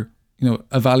for,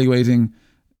 evaluating,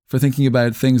 for thinking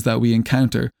about things that we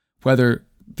encounter, whether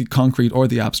the concrete or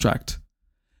the abstract.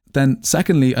 Then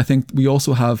secondly, I think we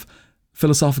also have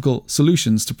philosophical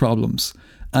solutions to problems.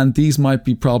 And these might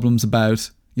be problems about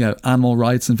animal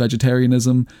rights and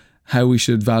vegetarianism, how we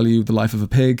should value the life of a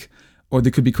pig, or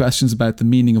there could be questions about the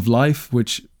meaning of life,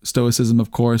 which Stoicism,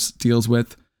 of course, deals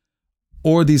with.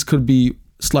 Or these could be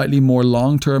slightly more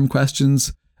long-term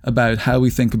questions about how we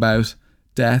think about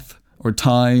death or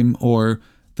time or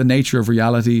the nature of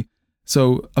reality.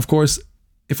 So, of course,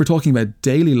 if we're talking about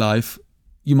daily life,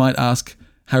 you might ask,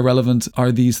 how relevant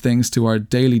are these things to our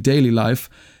daily life?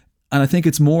 And I think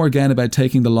it's more, again, about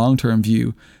taking the long-term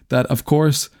view that, of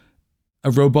course,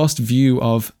 a robust view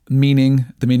of meaning,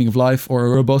 the meaning of life, or a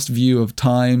robust view of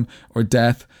time or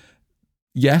death,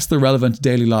 yes, they're relevant to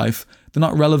daily life. They're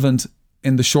not relevant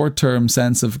in the short-term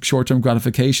sense of short-term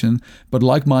gratification, but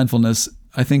like mindfulness,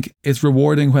 I think it's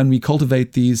rewarding when we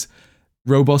cultivate these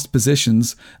robust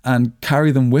positions and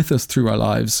carry them with us through our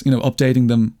lives, updating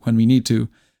them when we need to.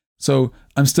 So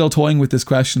I'm still toying with this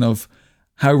question of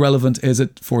how relevant is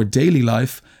it for daily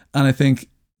life? And I think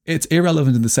it's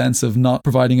irrelevant in the sense of not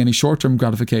providing any short-term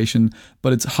gratification,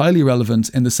 but it's highly relevant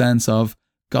in the sense of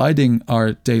guiding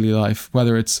our daily life,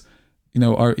 whether it's,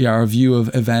 our view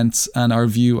of events and our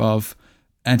view of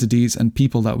entities and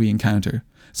people that we encounter.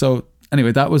 So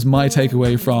anyway, that was my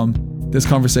takeaway from this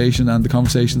conversation and the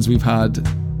conversations we've had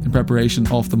in preparation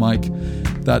off the mic,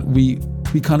 that we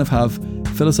kind of have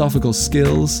philosophical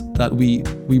skills that we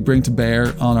bring to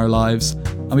bear on our lives,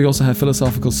 and we also have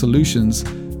philosophical solutions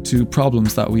to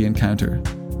problems that we encounter.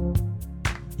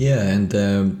 Yeah, and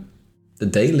the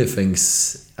daily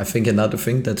things, I think another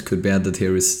thing that could be added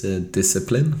here is the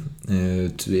discipline.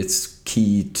 It's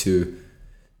key to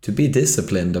be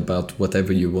disciplined about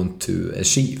whatever you want to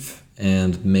achieve.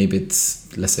 And maybe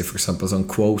it's, let's say, for example, some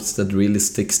quotes that really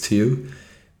sticks to you.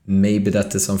 Maybe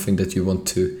that is something that you want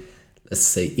to, let's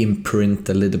say, imprint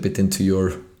a little bit into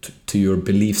your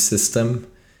belief system.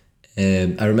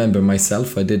 I remember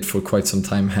myself, I did for quite some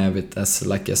time have it as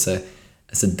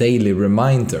a daily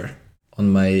reminder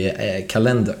on my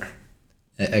calendar,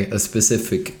 a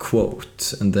specific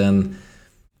quote, and then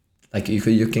like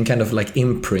you can kind of like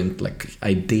imprint like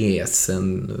ideas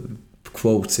and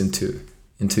quotes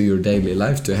into your daily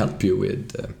life to help you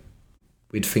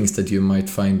with things that you might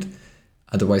find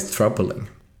otherwise troubling.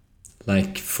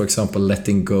 Like, for example,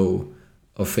 letting go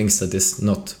of things that is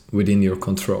not within your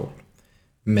control,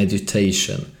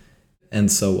 meditation, and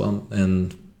so on.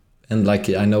 And like,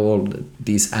 I know all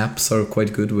these apps are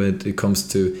quite good when it comes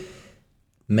to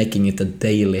making it a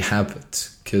daily habit,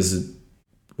 because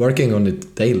working on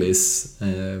it daily is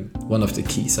one of the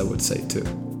keys, I would say,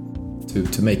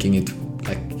 to making it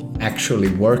like actually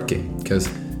working. Because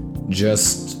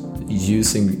just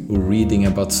using or reading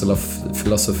about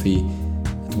philosophy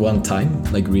at one time,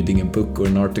 like reading a book or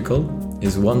an article,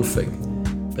 is one thing,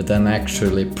 but then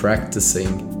actually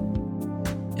practicing.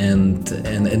 And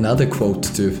another quote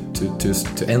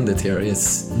to end it here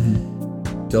is,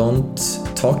 don't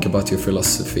talk about your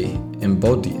philosophy,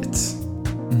 embody it.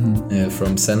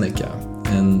 From Seneca.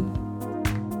 And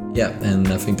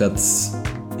I think that's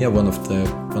one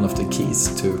of the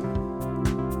keys to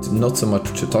not so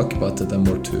much to talk about it and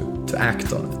more to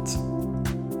act on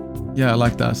it. Yeah, I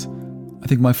like that. I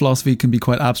think my philosophy can be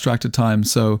quite abstract at times,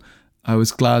 so I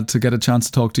was glad to get a chance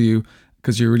to talk to you,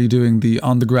 because you're really doing the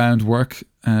on-the-ground work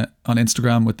on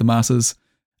Instagram with the masses.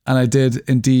 And I did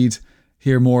indeed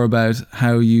hear more about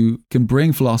how you can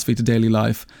bring philosophy to daily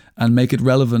life and make it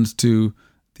relevant to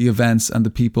the events and the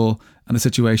people and the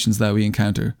situations that we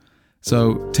encounter.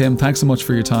 So, Tim, thanks so much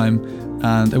for your time,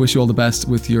 and I wish you all the best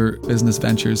with your business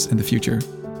ventures in the future.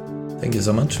 Thank you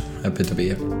so much. Happy to be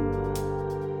here.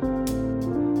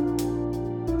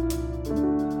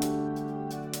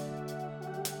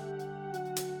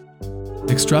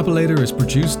 Extrapolator is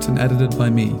produced and edited by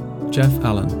me, Jeff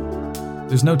Allen.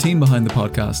 There's no team behind the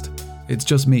podcast, it's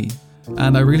just me,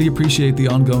 and I really appreciate the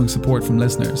ongoing support from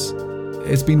listeners.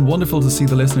 It's been wonderful to see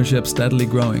the listenership steadily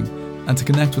growing and to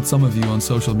connect with some of you on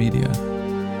social media.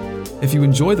 If you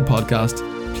enjoy the podcast,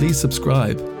 please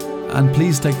subscribe, and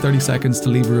please take 30 seconds to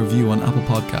leave a review on Apple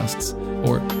Podcasts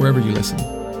or wherever you listen.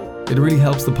 It really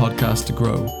helps the podcast to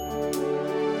grow.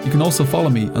 You can also follow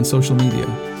me on social media,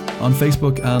 on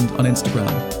Facebook and on Instagram.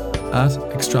 at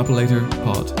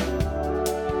ExtrapolatorPod.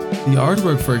 The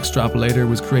artwork for Extrapolator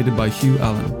was created by Hugh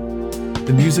Allen.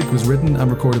 The music was written and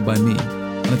recorded by me,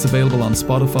 and it's available on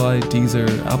Spotify,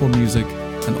 Deezer, Apple Music,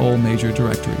 and all major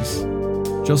directories.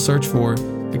 Just search for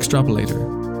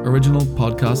Extrapolator, original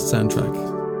podcast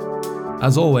soundtrack.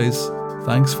 As always,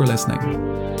 thanks for listening,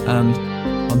 and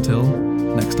until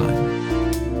next time.